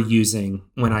overusing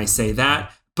when I say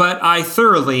that, but I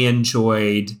thoroughly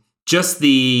enjoyed just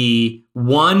the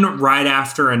one right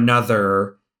after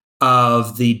another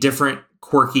of the different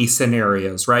quirky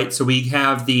scenarios, right? So we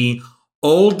have the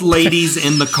old ladies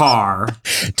in the car.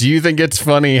 Do you think it's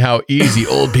funny how easy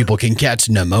old people can catch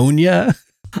pneumonia?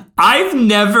 I've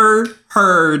never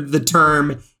heard the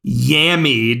term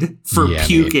yammied for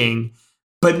puking,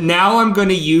 but now I'm going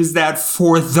to use that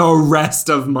for the rest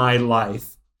of my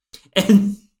life.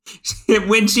 And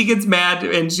when she gets mad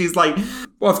and she's like,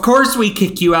 well, of course we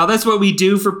kick you out. That's what we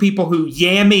do for people who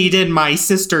yammied in my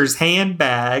sister's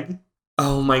handbag.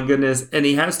 Oh my goodness. And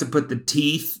he has to put the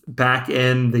teeth back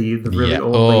in the really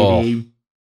old lady.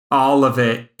 All of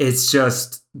it. It's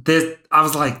just this. I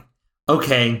was like,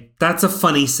 okay, that's a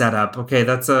funny setup. Okay,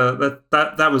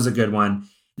 that was a good one.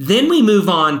 Then we move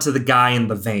on to the guy in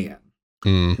the van,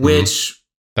 which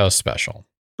that was special.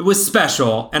 It was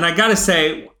special. And I got to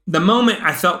say, the moment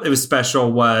I felt it was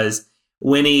special was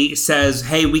when he says,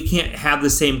 hey, we can't have the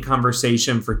same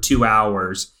conversation for 2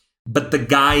 hours, but the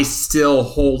guy's still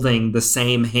holding the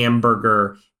same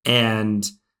hamburger and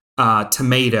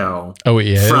tomato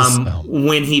from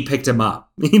when he picked him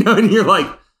up. And you're like,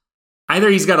 either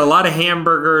he's got a lot of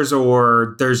hamburgers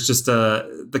or there's just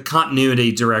the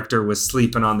continuity director was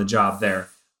sleeping on the job there.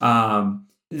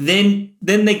 Then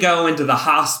they go into the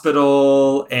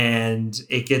hospital and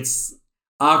it gets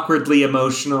awkwardly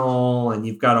emotional and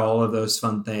you've got all of those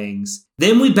fun things.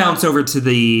 Then we bounce over to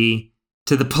the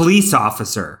police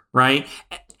officer, right?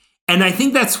 And I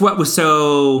think that's what was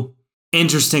so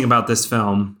interesting about this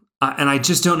film. And I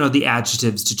just don't know the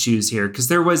adjectives to choose here because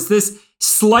there was this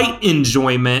slight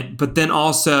enjoyment, but then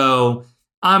also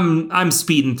I'm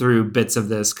speeding through bits of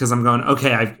this because I'm going,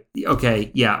 I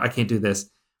can't do this.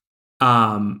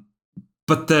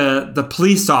 But the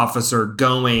police officer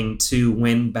going to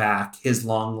win back his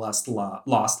long lost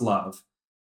love.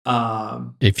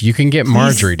 If you can get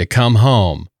Marjorie to come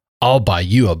home, I'll buy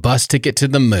you a bus ticket to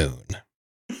the moon.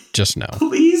 Just know.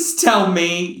 Please tell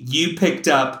me you picked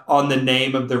up on the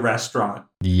name of the restaurant.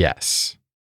 Yes.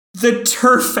 The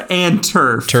Turf and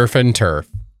Turf. Turf and Turf.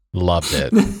 Loved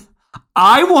it.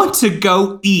 I want to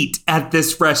go eat at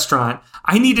this restaurant.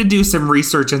 I need to do some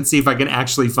research and see if I can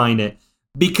actually find it.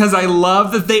 Because I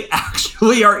love that they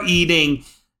actually are eating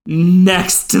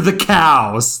next to the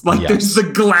cows. Like there's the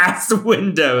glass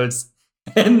windows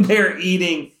and they're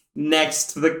eating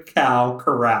next to the cow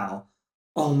corral.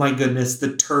 Oh my goodness,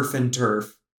 the Turf and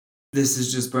Turf. This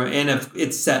is just brilliant. And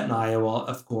it's set in Iowa,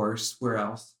 of course. Where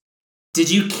else? Did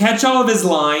you catch all of his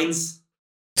lines?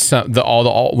 So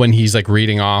all when he's like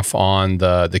reading off on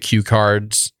the cue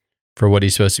cards for what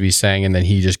he's supposed to be saying, and then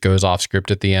he just goes off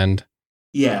script at the end.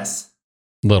 Yes.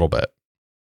 A little bit.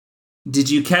 Did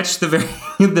you catch the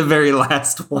very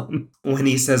last one when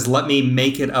he says, "Let me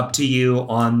make it up to you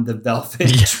on the velvet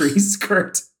tree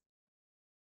skirt"?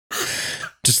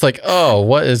 Just like, oh,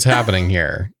 what is happening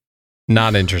here?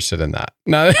 Not interested in that.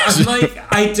 No, I'm like,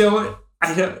 I don't.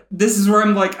 This is where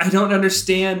I'm like, I don't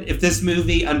understand if this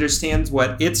movie understands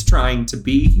what it's trying to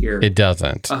be here. It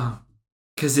doesn't.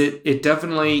 Because it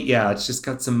definitely, it's just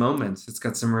got some moments. It's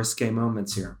got some risque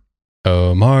moments here.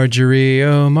 Oh, Marjorie.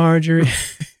 Oh, Marjorie.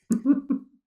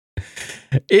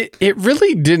 It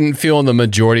really didn't feel in the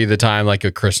majority of the time like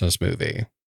a Christmas movie.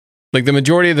 Like the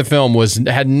majority of the film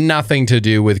had nothing to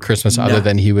do with Christmas other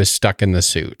than he was stuck in the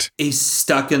suit. He's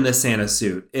stuck in the Santa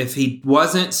suit. If he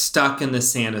wasn't stuck in the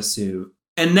Santa suit,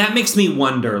 and that makes me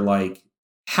wonder, like,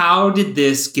 how did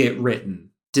this get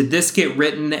written? Did this get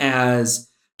written as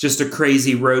just a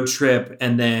crazy road trip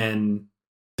and then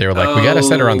they were like, we got to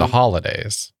set around the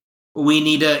holidays. We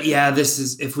need to,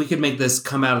 if we could make this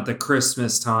come out at the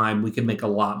Christmas time, we could make a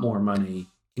lot more money.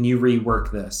 Can you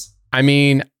rework this? I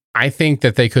mean, I think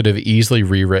that they could have easily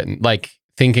rewritten, like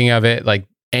thinking of it, like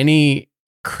any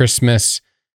Christmas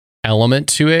element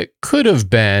to it could have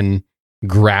been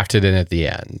grafted in at the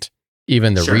end.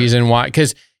 Even the reason why,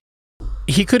 because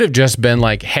he could have just been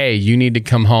like, hey, you need to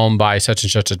come home by such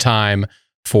and such a time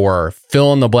for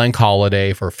fill in the blank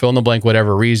holiday, for fill in the blank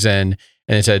whatever reason.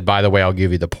 And it said, by the way, I'll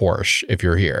give you the Porsche if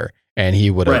you're here. And he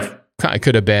would have,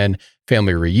 could have been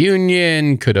family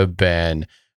reunion, could have been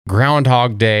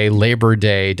Groundhog Day, Labor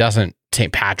Day, St.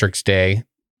 Patrick's Day,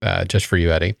 just for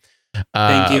you, Eddie.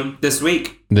 Thank you. This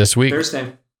week,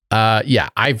 Thursday.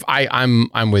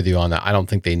 I'm with you on that. I don't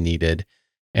think they needed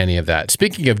any of that.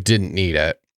 Speaking of didn't need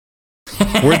it,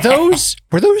 were those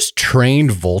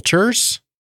trained vultures?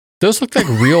 Those look like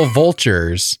real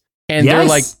vultures, and they're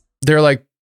like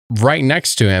right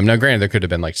next to him. Now, granted, there could have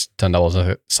been like stunt doubles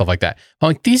and stuff like that. I'm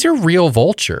like, these are real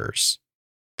vultures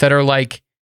that are like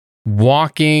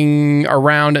walking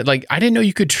around. Like, I didn't know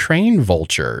you could train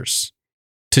vultures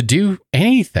to do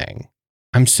anything.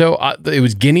 I'm so it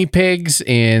was guinea pigs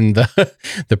in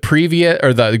the previous,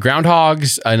 or the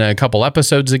groundhogs in a couple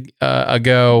episodes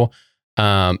ago,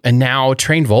 and now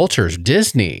trained vultures.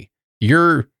 Disney,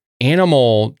 your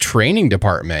animal training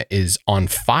department is on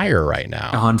fire right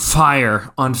now. On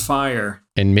fire.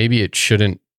 And maybe it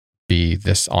shouldn't be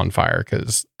this on fire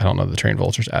because I don't know the trained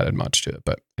vultures added much to it.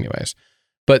 But anyways,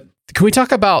 can we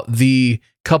talk about the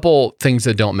couple things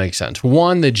that don't make sense?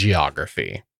 One, the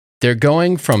geography. They're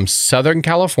going from Southern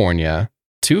California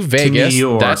to Vegas. To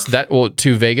New York.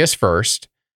 To Vegas first.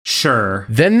 Sure.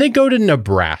 Then they go to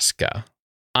Nebraska.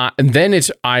 And then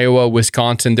it's Iowa,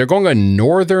 Wisconsin. They're going a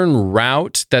northern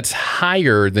route that's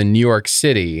higher than New York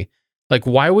City. Like,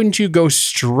 why wouldn't you go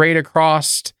straight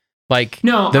across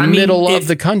middle of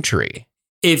the country?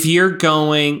 If you're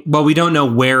going, well, we don't know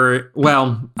where.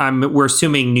 Well, we're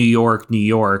assuming New York,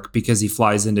 because he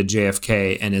flies into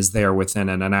JFK and is there within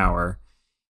an hour.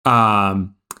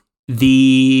 That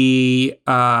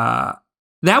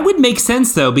would make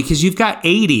sense though, because you've got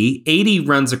 80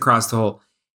 runs across the whole.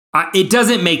 It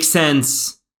doesn't make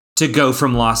sense to go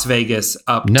from Las Vegas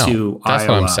up to Iowa. That's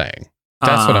what I'm saying.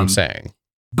 That's what I'm saying.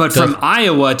 But from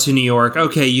Iowa to New York,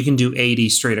 okay, you can do 80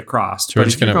 straight across. So but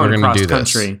if you're going across do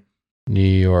country, New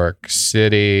York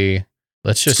City.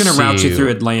 Let's just. It's going to route you through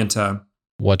Atlanta.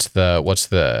 What's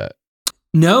the?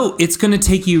 No, it's going to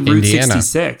take you Route Indiana.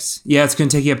 66. Yeah, it's going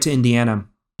to take you up to Indiana.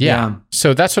 Yeah.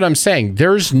 So that's what I'm saying.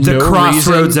 There's no the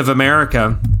crossroads reason. of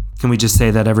America. Can we just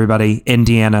say that, everybody?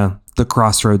 Indiana, the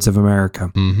crossroads of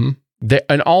America. Mm-hmm.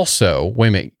 And also, wait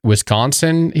a minute,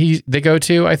 Wisconsin. They go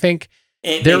to. I think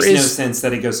it makes no sense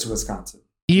that it goes to Wisconsin.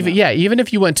 Even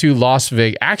if you went to Las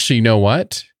Vegas. Actually, you know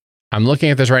what? I'm looking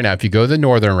at this right now. If you go the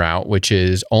northern route, which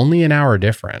is only an hour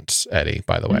difference, Eddie,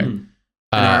 by the way, an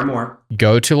hour more.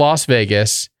 Go to Las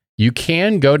Vegas. You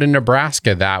can go to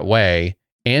Nebraska that way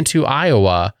and to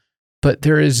Iowa, but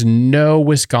there is no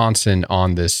Wisconsin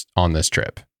on this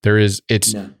trip.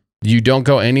 You don't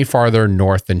go any farther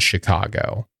north than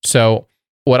Chicago. So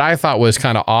what I thought was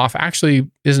kind of off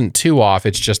actually isn't too off.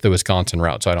 It's just the Wisconsin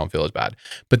route, so I don't feel as bad.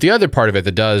 But the other part of it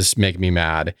that does make me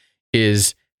mad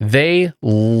is they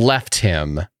left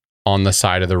him on the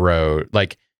side of the road.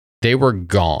 Like, they were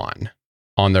gone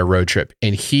on their road trip,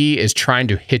 and he is trying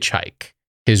to hitchhike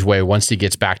his way once he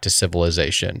gets back to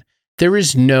civilization. There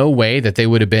is no way that they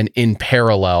would have been in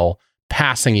parallel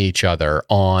passing each other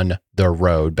on the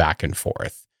road back and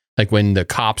forth. Like, when the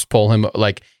cops pull him,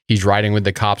 like he's riding with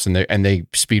the cops and they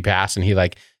speed past and he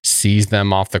like sees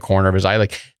them off the corner of his eye.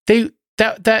 Like, they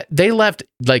left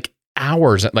like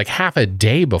hours, like half a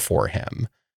day before him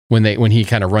when he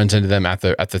kind of runs into them at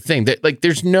the thing. That, like,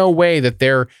 there's no way that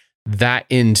they're that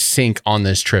in sync on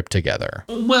this trip together.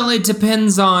 Well, it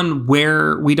depends on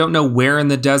where. We don't know where in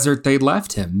the desert they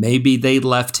left him. Maybe they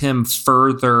left him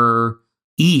further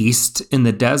east in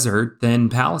the desert than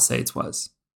Palisades was.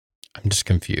 I'm just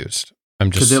confused.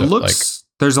 Because it looks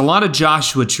there's a lot of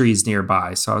Joshua trees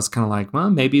nearby, so I was kind of like, well,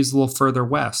 maybe he's a little further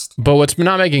west. But what's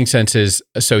not making sense is,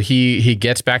 so he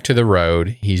gets back to the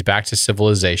road, he's back to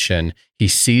civilization, he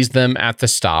sees them at the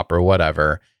stop or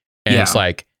whatever, and it's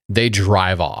like they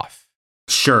drive off.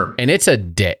 Sure. And it's a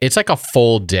day. It's like a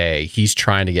full day. He's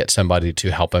trying to get somebody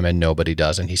to help him and nobody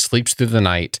does. And he sleeps through the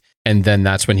night. And then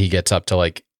that's when he gets up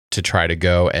to try to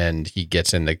go, and he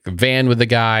gets in the van with the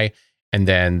guy. And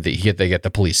then they get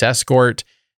the police escort.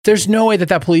 There's no way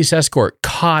that police escort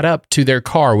caught up to their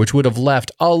car, which would have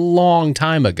left a long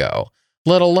time ago,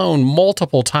 let alone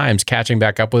multiple times catching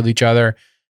back up with each other.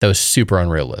 That was super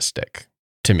unrealistic.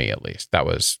 to me at least. That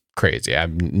was crazy. I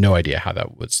have no idea how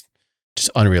that was just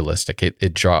unrealistic.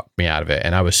 It dropped me out of it.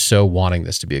 And I was so wanting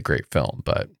this to be a great film,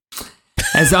 but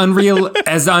as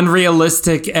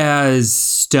unrealistic as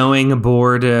stowing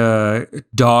aboard a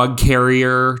dog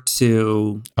carrier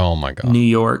to oh my God, New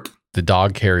York. The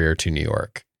dog carrier to New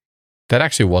York. That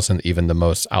actually wasn't even the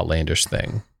most outlandish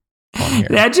thing on here.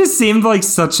 That just seemed like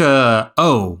such a,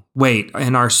 oh, wait,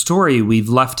 in our story, we've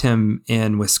left him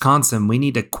in Wisconsin. We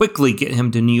need to quickly get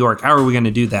him to New York. How are we going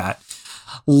to do that?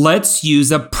 Let's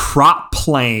use a prop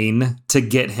plane to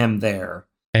get him there.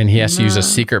 And he has to use a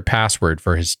secret password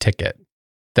for his ticket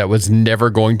that was never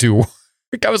going to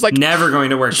work. I was like, never going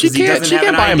to work. She can't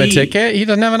buy him a ticket. He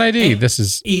doesn't have an ID.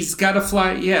 He's got to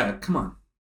fly. Yeah, come on.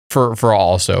 For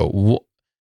also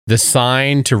the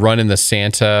sign to run in the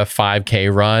Santa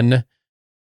 5K run.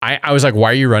 I was like,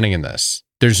 why are you running in this?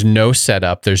 There's no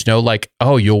setup. There's no like,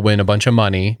 oh, you'll win a bunch of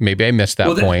money. Maybe I missed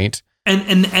that point.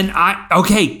 And I,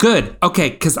 okay, good.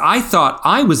 Okay. Cause I thought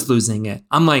I was losing it.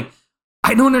 I'm like,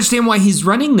 I don't understand why he's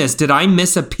running this. Did I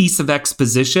miss a piece of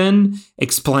exposition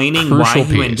explaining why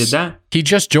he went and did that? He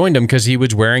just joined him because he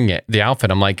was wearing the outfit.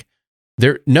 I'm like,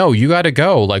 no, you got to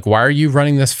go. Like, why are you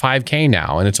running this 5K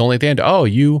now? And it's only at the end. Oh,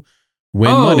 you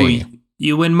win money.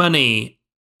 You win money.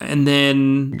 And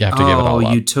then you have to give it all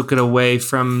up. You took it away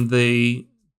from the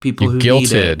people who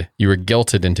need it. You were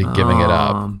guilted into giving it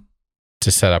up to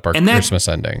set up our Christmas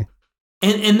ending.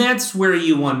 And that's where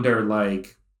you wonder,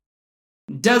 like,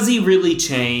 does he really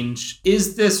change?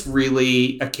 Is this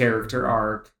really a character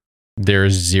arc?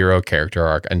 There's zero character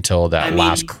arc until that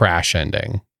last crash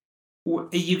ending.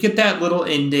 You get that little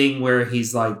ending where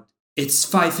he's like, it's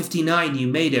 5:59, you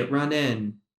made it, run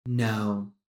in.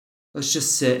 No. Let's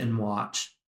just sit and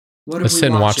watch. Let's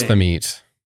sit and watch them eat.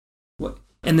 What?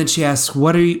 And then she asks,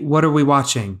 what are we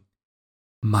watching?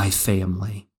 My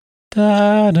family.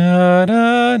 Da, da,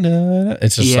 da, da.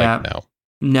 It's just like, no.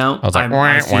 No, I was like,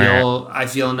 I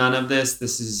feel none of this.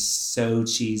 This is so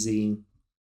cheesy.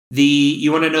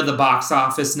 You want to know the box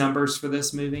office numbers for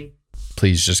this movie?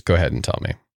 Please just go ahead and tell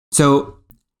me. So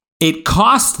it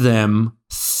cost them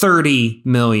 $30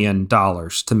 million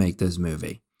to make this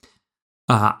movie.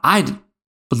 I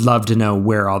would love to know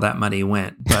where all that money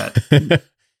went, but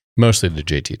mostly to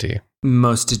JTT.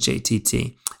 Most to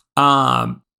JTT.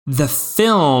 The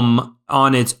film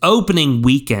on its opening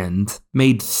weekend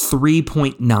made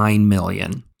 $3.9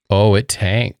 million. Oh, it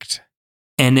tanked.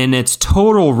 And in its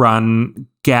total run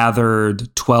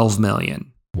gathered $12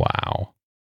 million. Wow.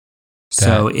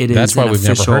 So it is. That's why we've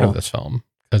never heard of this film,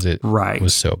 because it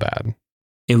was so bad.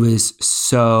 It was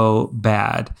so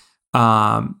bad.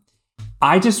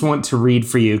 I just want to read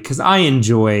for you because I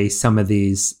enjoy some of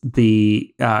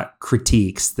the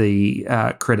critiques,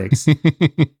 the critics.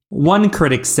 One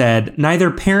critic said,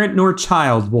 "Neither parent nor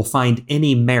child will find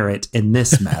any merit in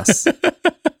this mess."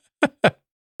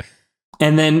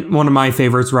 And then one of my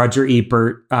favorites, Roger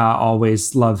Ebert,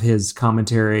 always love his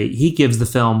commentary. He gives the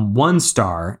film 1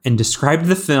 star and described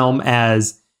the film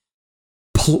as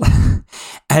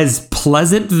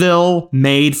Pleasantville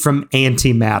made from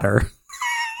antimatter.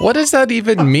 What does that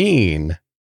even mean?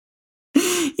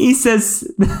 He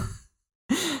says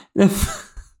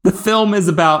the film is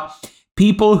about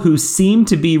people who seem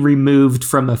to be removed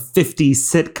from a 50s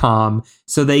sitcom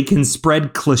so they can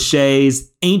spread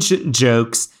cliches, ancient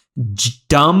jokes,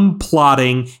 dumb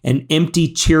plotting, and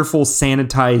empty, cheerful,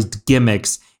 sanitized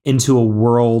gimmicks into a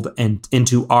world and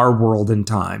into our world and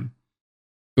time.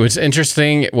 What's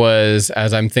interesting was,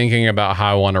 as I'm thinking about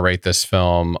how I want to rate this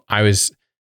film,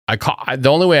 the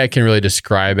only way I can really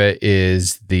describe it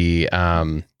is the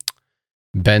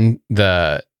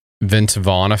Vince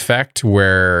Vaughn effect,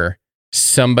 where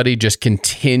somebody just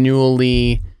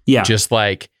continually just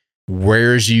like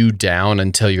wears you down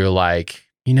until you're like,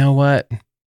 you know what?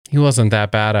 He wasn't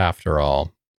that bad after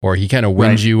all. Or he kind of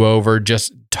wins you over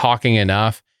just talking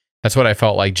enough. That's what I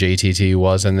felt like JTT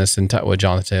was in this entire, what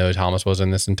Jonathan Taylor Thomas was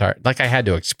in this entire, like I had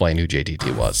to explain who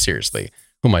JTT was. Seriously.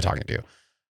 Who am I talking to?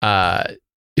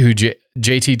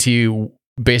 JTT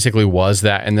basically was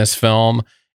that in this film.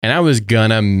 And I was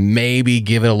gonna maybe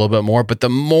give it a little bit more, but the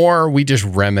more we just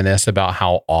reminisce about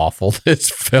how awful this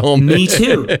film is.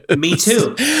 Me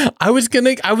too. I was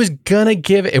gonna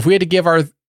give it, if we had to give our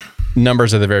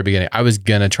numbers at the very beginning, I was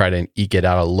gonna try to eke it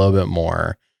out a little bit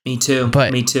more. Me too.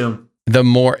 But me too. The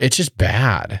more, it's just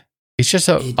bad. It's just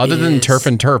other than Turf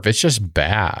and Turf, it's just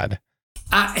bad.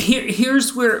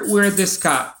 Here's where this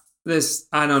got this.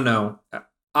 I don't know.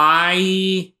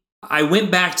 I went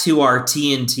back to our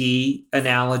TNT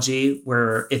analogy,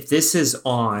 where if this is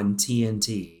on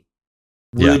TNT,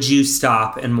 would you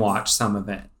stop and watch some of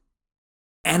it?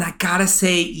 And I gotta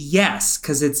say yes,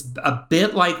 because it's a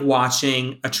bit like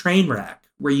watching a train wreck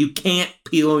where you can't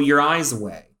peel your eyes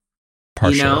away.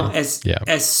 Partially. You know,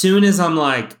 as soon as I'm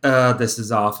like, this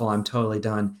is awful, I'm totally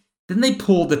done. Then they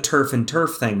pull the turf and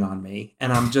turf thing on me,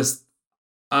 and I'm just,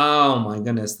 oh my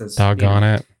goodness, this Doggone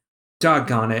it.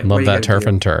 Doggone it. Love that turf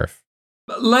and turf.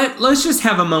 Let's just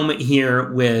have a moment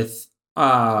here with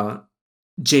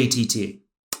JTT,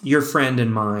 your friend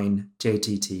and mine,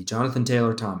 JTT, Jonathan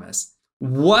Taylor Thomas.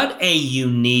 What a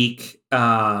unique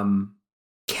capturing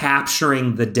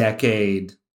the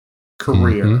decade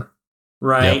career,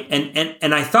 right? Yep.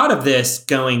 And I thought of this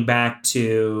going back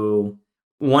to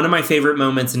one of my favorite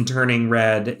moments in Turning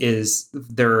Red is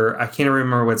I can't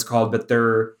remember what it's called, but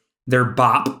their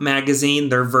Bop magazine,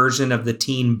 their version of the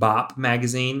Teen Bop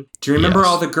magazine. Do you remember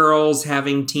all the girls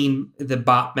having the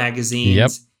Bop magazines? Yep.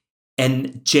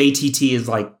 And JTT is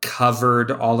like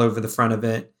covered all over the front of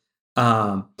it.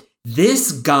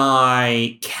 This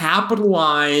guy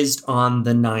capitalized on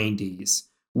the 90s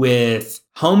with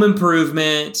Home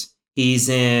Improvement. He's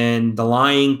in The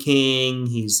Lion King.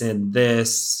 He's in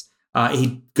this.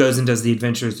 He goes and does The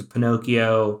Adventures of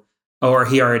Pinocchio, or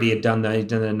he already had done that. He'd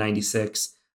done it in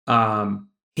 96.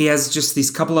 He has just these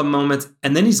couple of moments,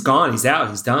 and then he's gone. He's out.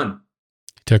 He's done.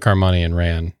 He took our money and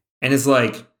ran. And it's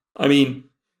like, I mean,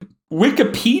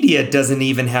 Wikipedia doesn't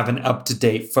even have an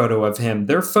up-to-date photo of him.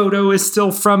 Their photo is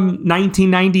still from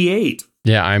 1998.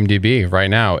 Yeah, IMDb right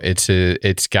now.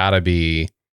 It's got to be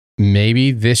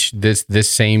maybe this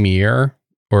same year,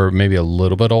 or maybe a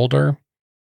little bit older,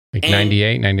 like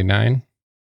 98, 99.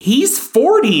 He's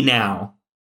 40 now.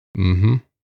 Mm-hmm.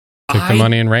 Took the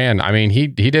money and ran. I mean, he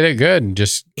did it good.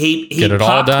 Just he get it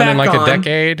all done in like a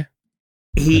decade.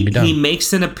 He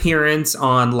makes an appearance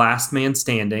on Last Man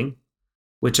Standing,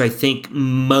 which I think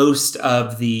most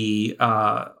of the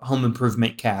Home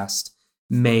Improvement cast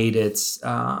made its.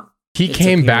 He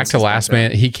came back to Last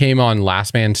Man. He came on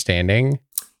Last Man Standing.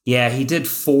 Yeah, he did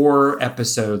 4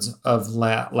 episodes of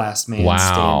Last Man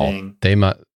Standing. They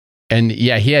must, and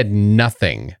yeah, he had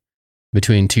nothing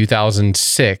between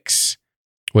 2006,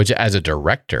 which as a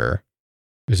director,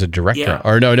 he was a director,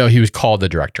 or no, he was called the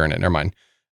director in it. Never mind.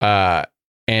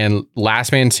 And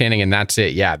Last Man Standing, and that's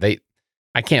it. Yeah,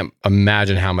 I can't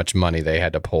imagine how much money they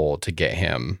had to pull to get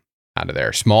him out of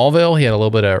there. Smallville, he had a little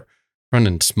bit of run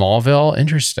in Smallville.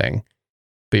 Interesting.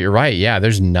 But you're right. Yeah,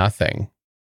 there's nothing.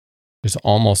 There's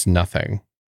almost nothing.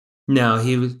 No,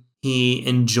 he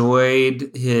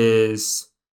enjoyed his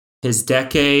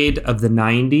decade of the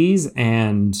 90s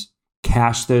and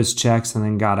cashed those checks and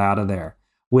then got out of there,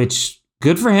 which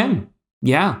good for him.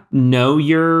 Yeah. Know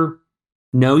your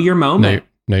moment.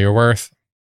 Know your worth.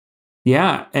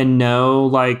 Yeah, and know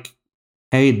like,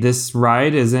 hey, this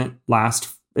ride isn't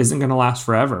going to last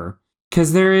forever.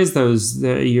 Because there is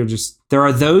there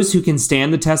are those who can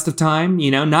stand the test of time.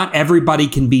 You know, not everybody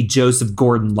can be Joseph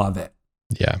Gordon-Levitt.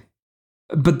 Yeah,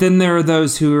 but then there are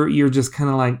those who you're just kind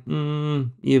of like,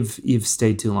 you've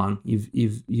stayed too long.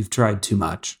 You've tried too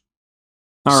much.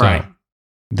 All right.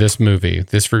 This movie,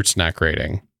 this fruit snack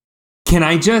rating. Can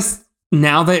I just?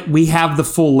 Now that we have the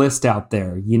full list out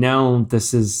there, you know,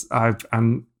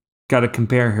 I'm got to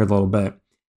compare here a little bit.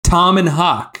 Tom and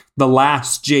Huck, the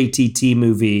last JTT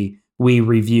movie we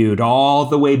reviewed all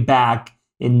the way back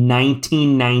in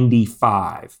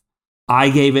 1995. I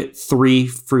gave it 3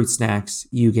 fruit snacks.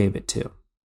 You gave it 2.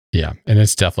 Yeah, and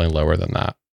it's definitely lower than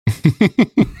that.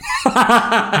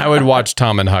 I would watch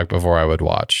Tom and Huck before I would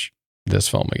watch this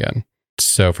film again.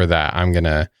 So for that, I'm going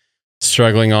to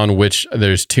struggling on which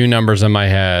there's 2 numbers in my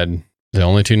head. The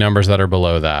only 2 numbers that are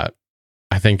below that.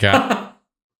 I think I'm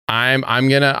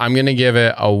gonna give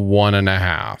it a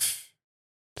 1.5.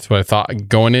 That's what I thought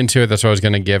going into it. That's what I was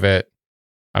gonna give it.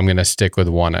 I'm gonna stick with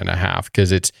 1.5 because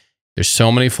there's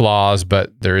so many flaws,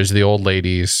 but there is the old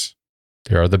ladies.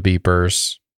 There are the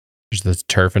beepers. There's the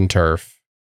turf and turf.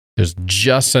 There's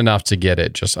just enough to get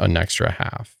it just an extra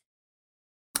half.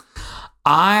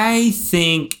 I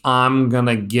think I'm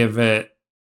gonna give it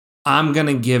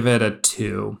a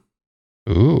 2.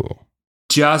 Ooh.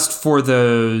 Just for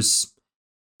those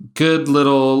good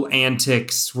little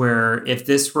antics where if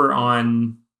this were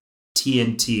on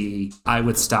TNT, I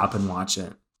would stop and watch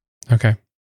it. Okay.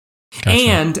 Gotcha.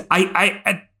 And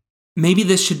I maybe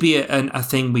this should be a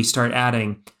thing we start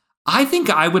adding. I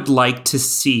think I would like to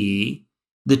see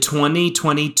the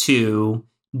 2022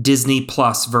 Disney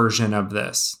Plus version of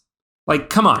this.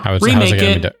 Like, come on, remake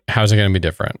it. How's it going to be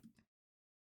different?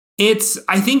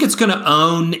 I think it's going to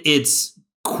own its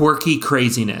quirky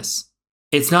craziness.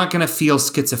 It's not going to feel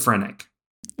schizophrenic.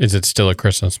 Is it still a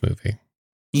Christmas movie?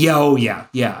 Yeah, oh yeah.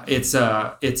 It's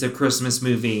a Christmas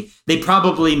movie. They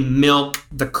probably milk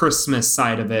the Christmas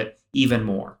side of it even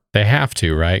more. They have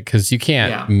to, right? Because you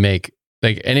can't make,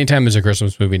 like, anytime there's a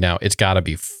Christmas movie now, it's got to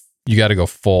be, you got to go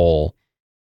full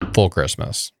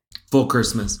Christmas. Full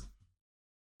Christmas.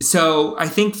 So I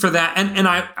think for that, and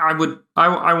I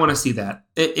want to see that.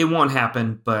 It won't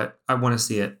happen, but I want to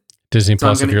see it. Disney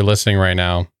Plus, if you're listening right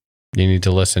now, you need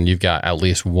to listen. You've got at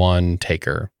least one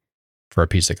taker for a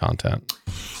piece of content.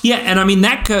 Yeah, and I mean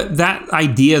that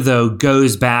idea though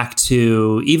goes back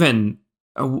to even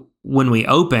when we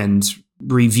opened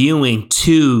reviewing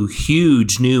 2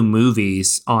 huge new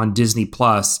movies on Disney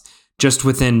Plus just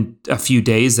within a few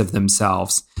days of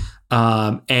themselves.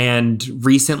 And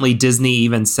recently Disney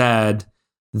even said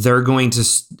they're going to,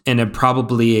 in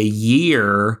probably a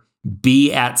year,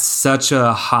 be at such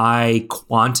a high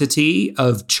quantity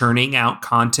of churning out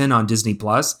content on Disney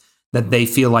Plus that they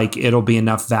feel like it'll be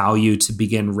enough value to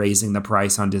begin raising the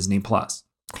price on Disney Plus.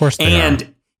 Of course they are.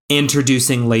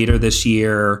 Introducing later this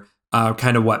year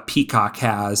kind of what Peacock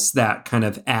has, that kind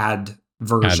of ad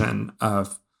version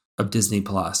of Disney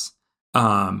Plus.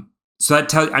 So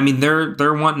that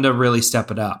they're wanting to really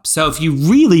step it up. So if you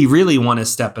really, really want to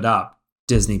step it up,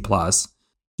 Disney Plus,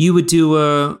 you would do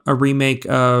a remake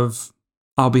of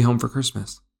I'll Be Home for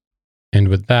Christmas. And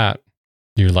with that,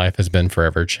 your life has been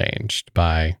forever changed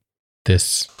by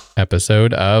this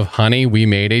episode of Honey, We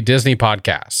Made a Disney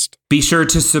Podcast. Be sure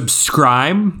to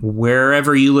subscribe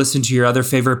wherever you listen to your other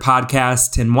favorite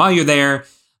podcast. And while you're there,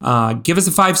 give us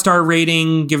a 5-star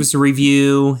rating, give us a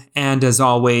review, and as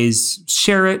always,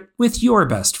 share it with your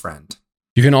best friend.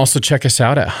 You can also check us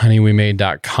out at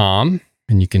honeywemade.com,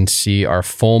 and you can see our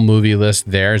full movie list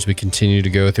there as we continue to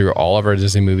go through all of our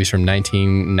Disney movies from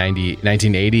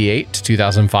 1988 to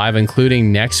 2005,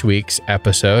 including next week's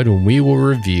episode when we will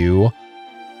review,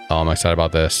 I'm excited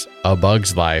about this, A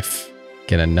Bug's Life.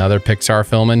 Get another Pixar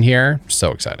film in here.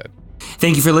 So excited.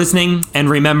 Thank you for listening. And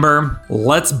remember,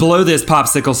 let's blow this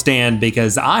popsicle stand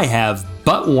because I have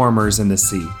butt warmers in the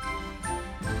sea.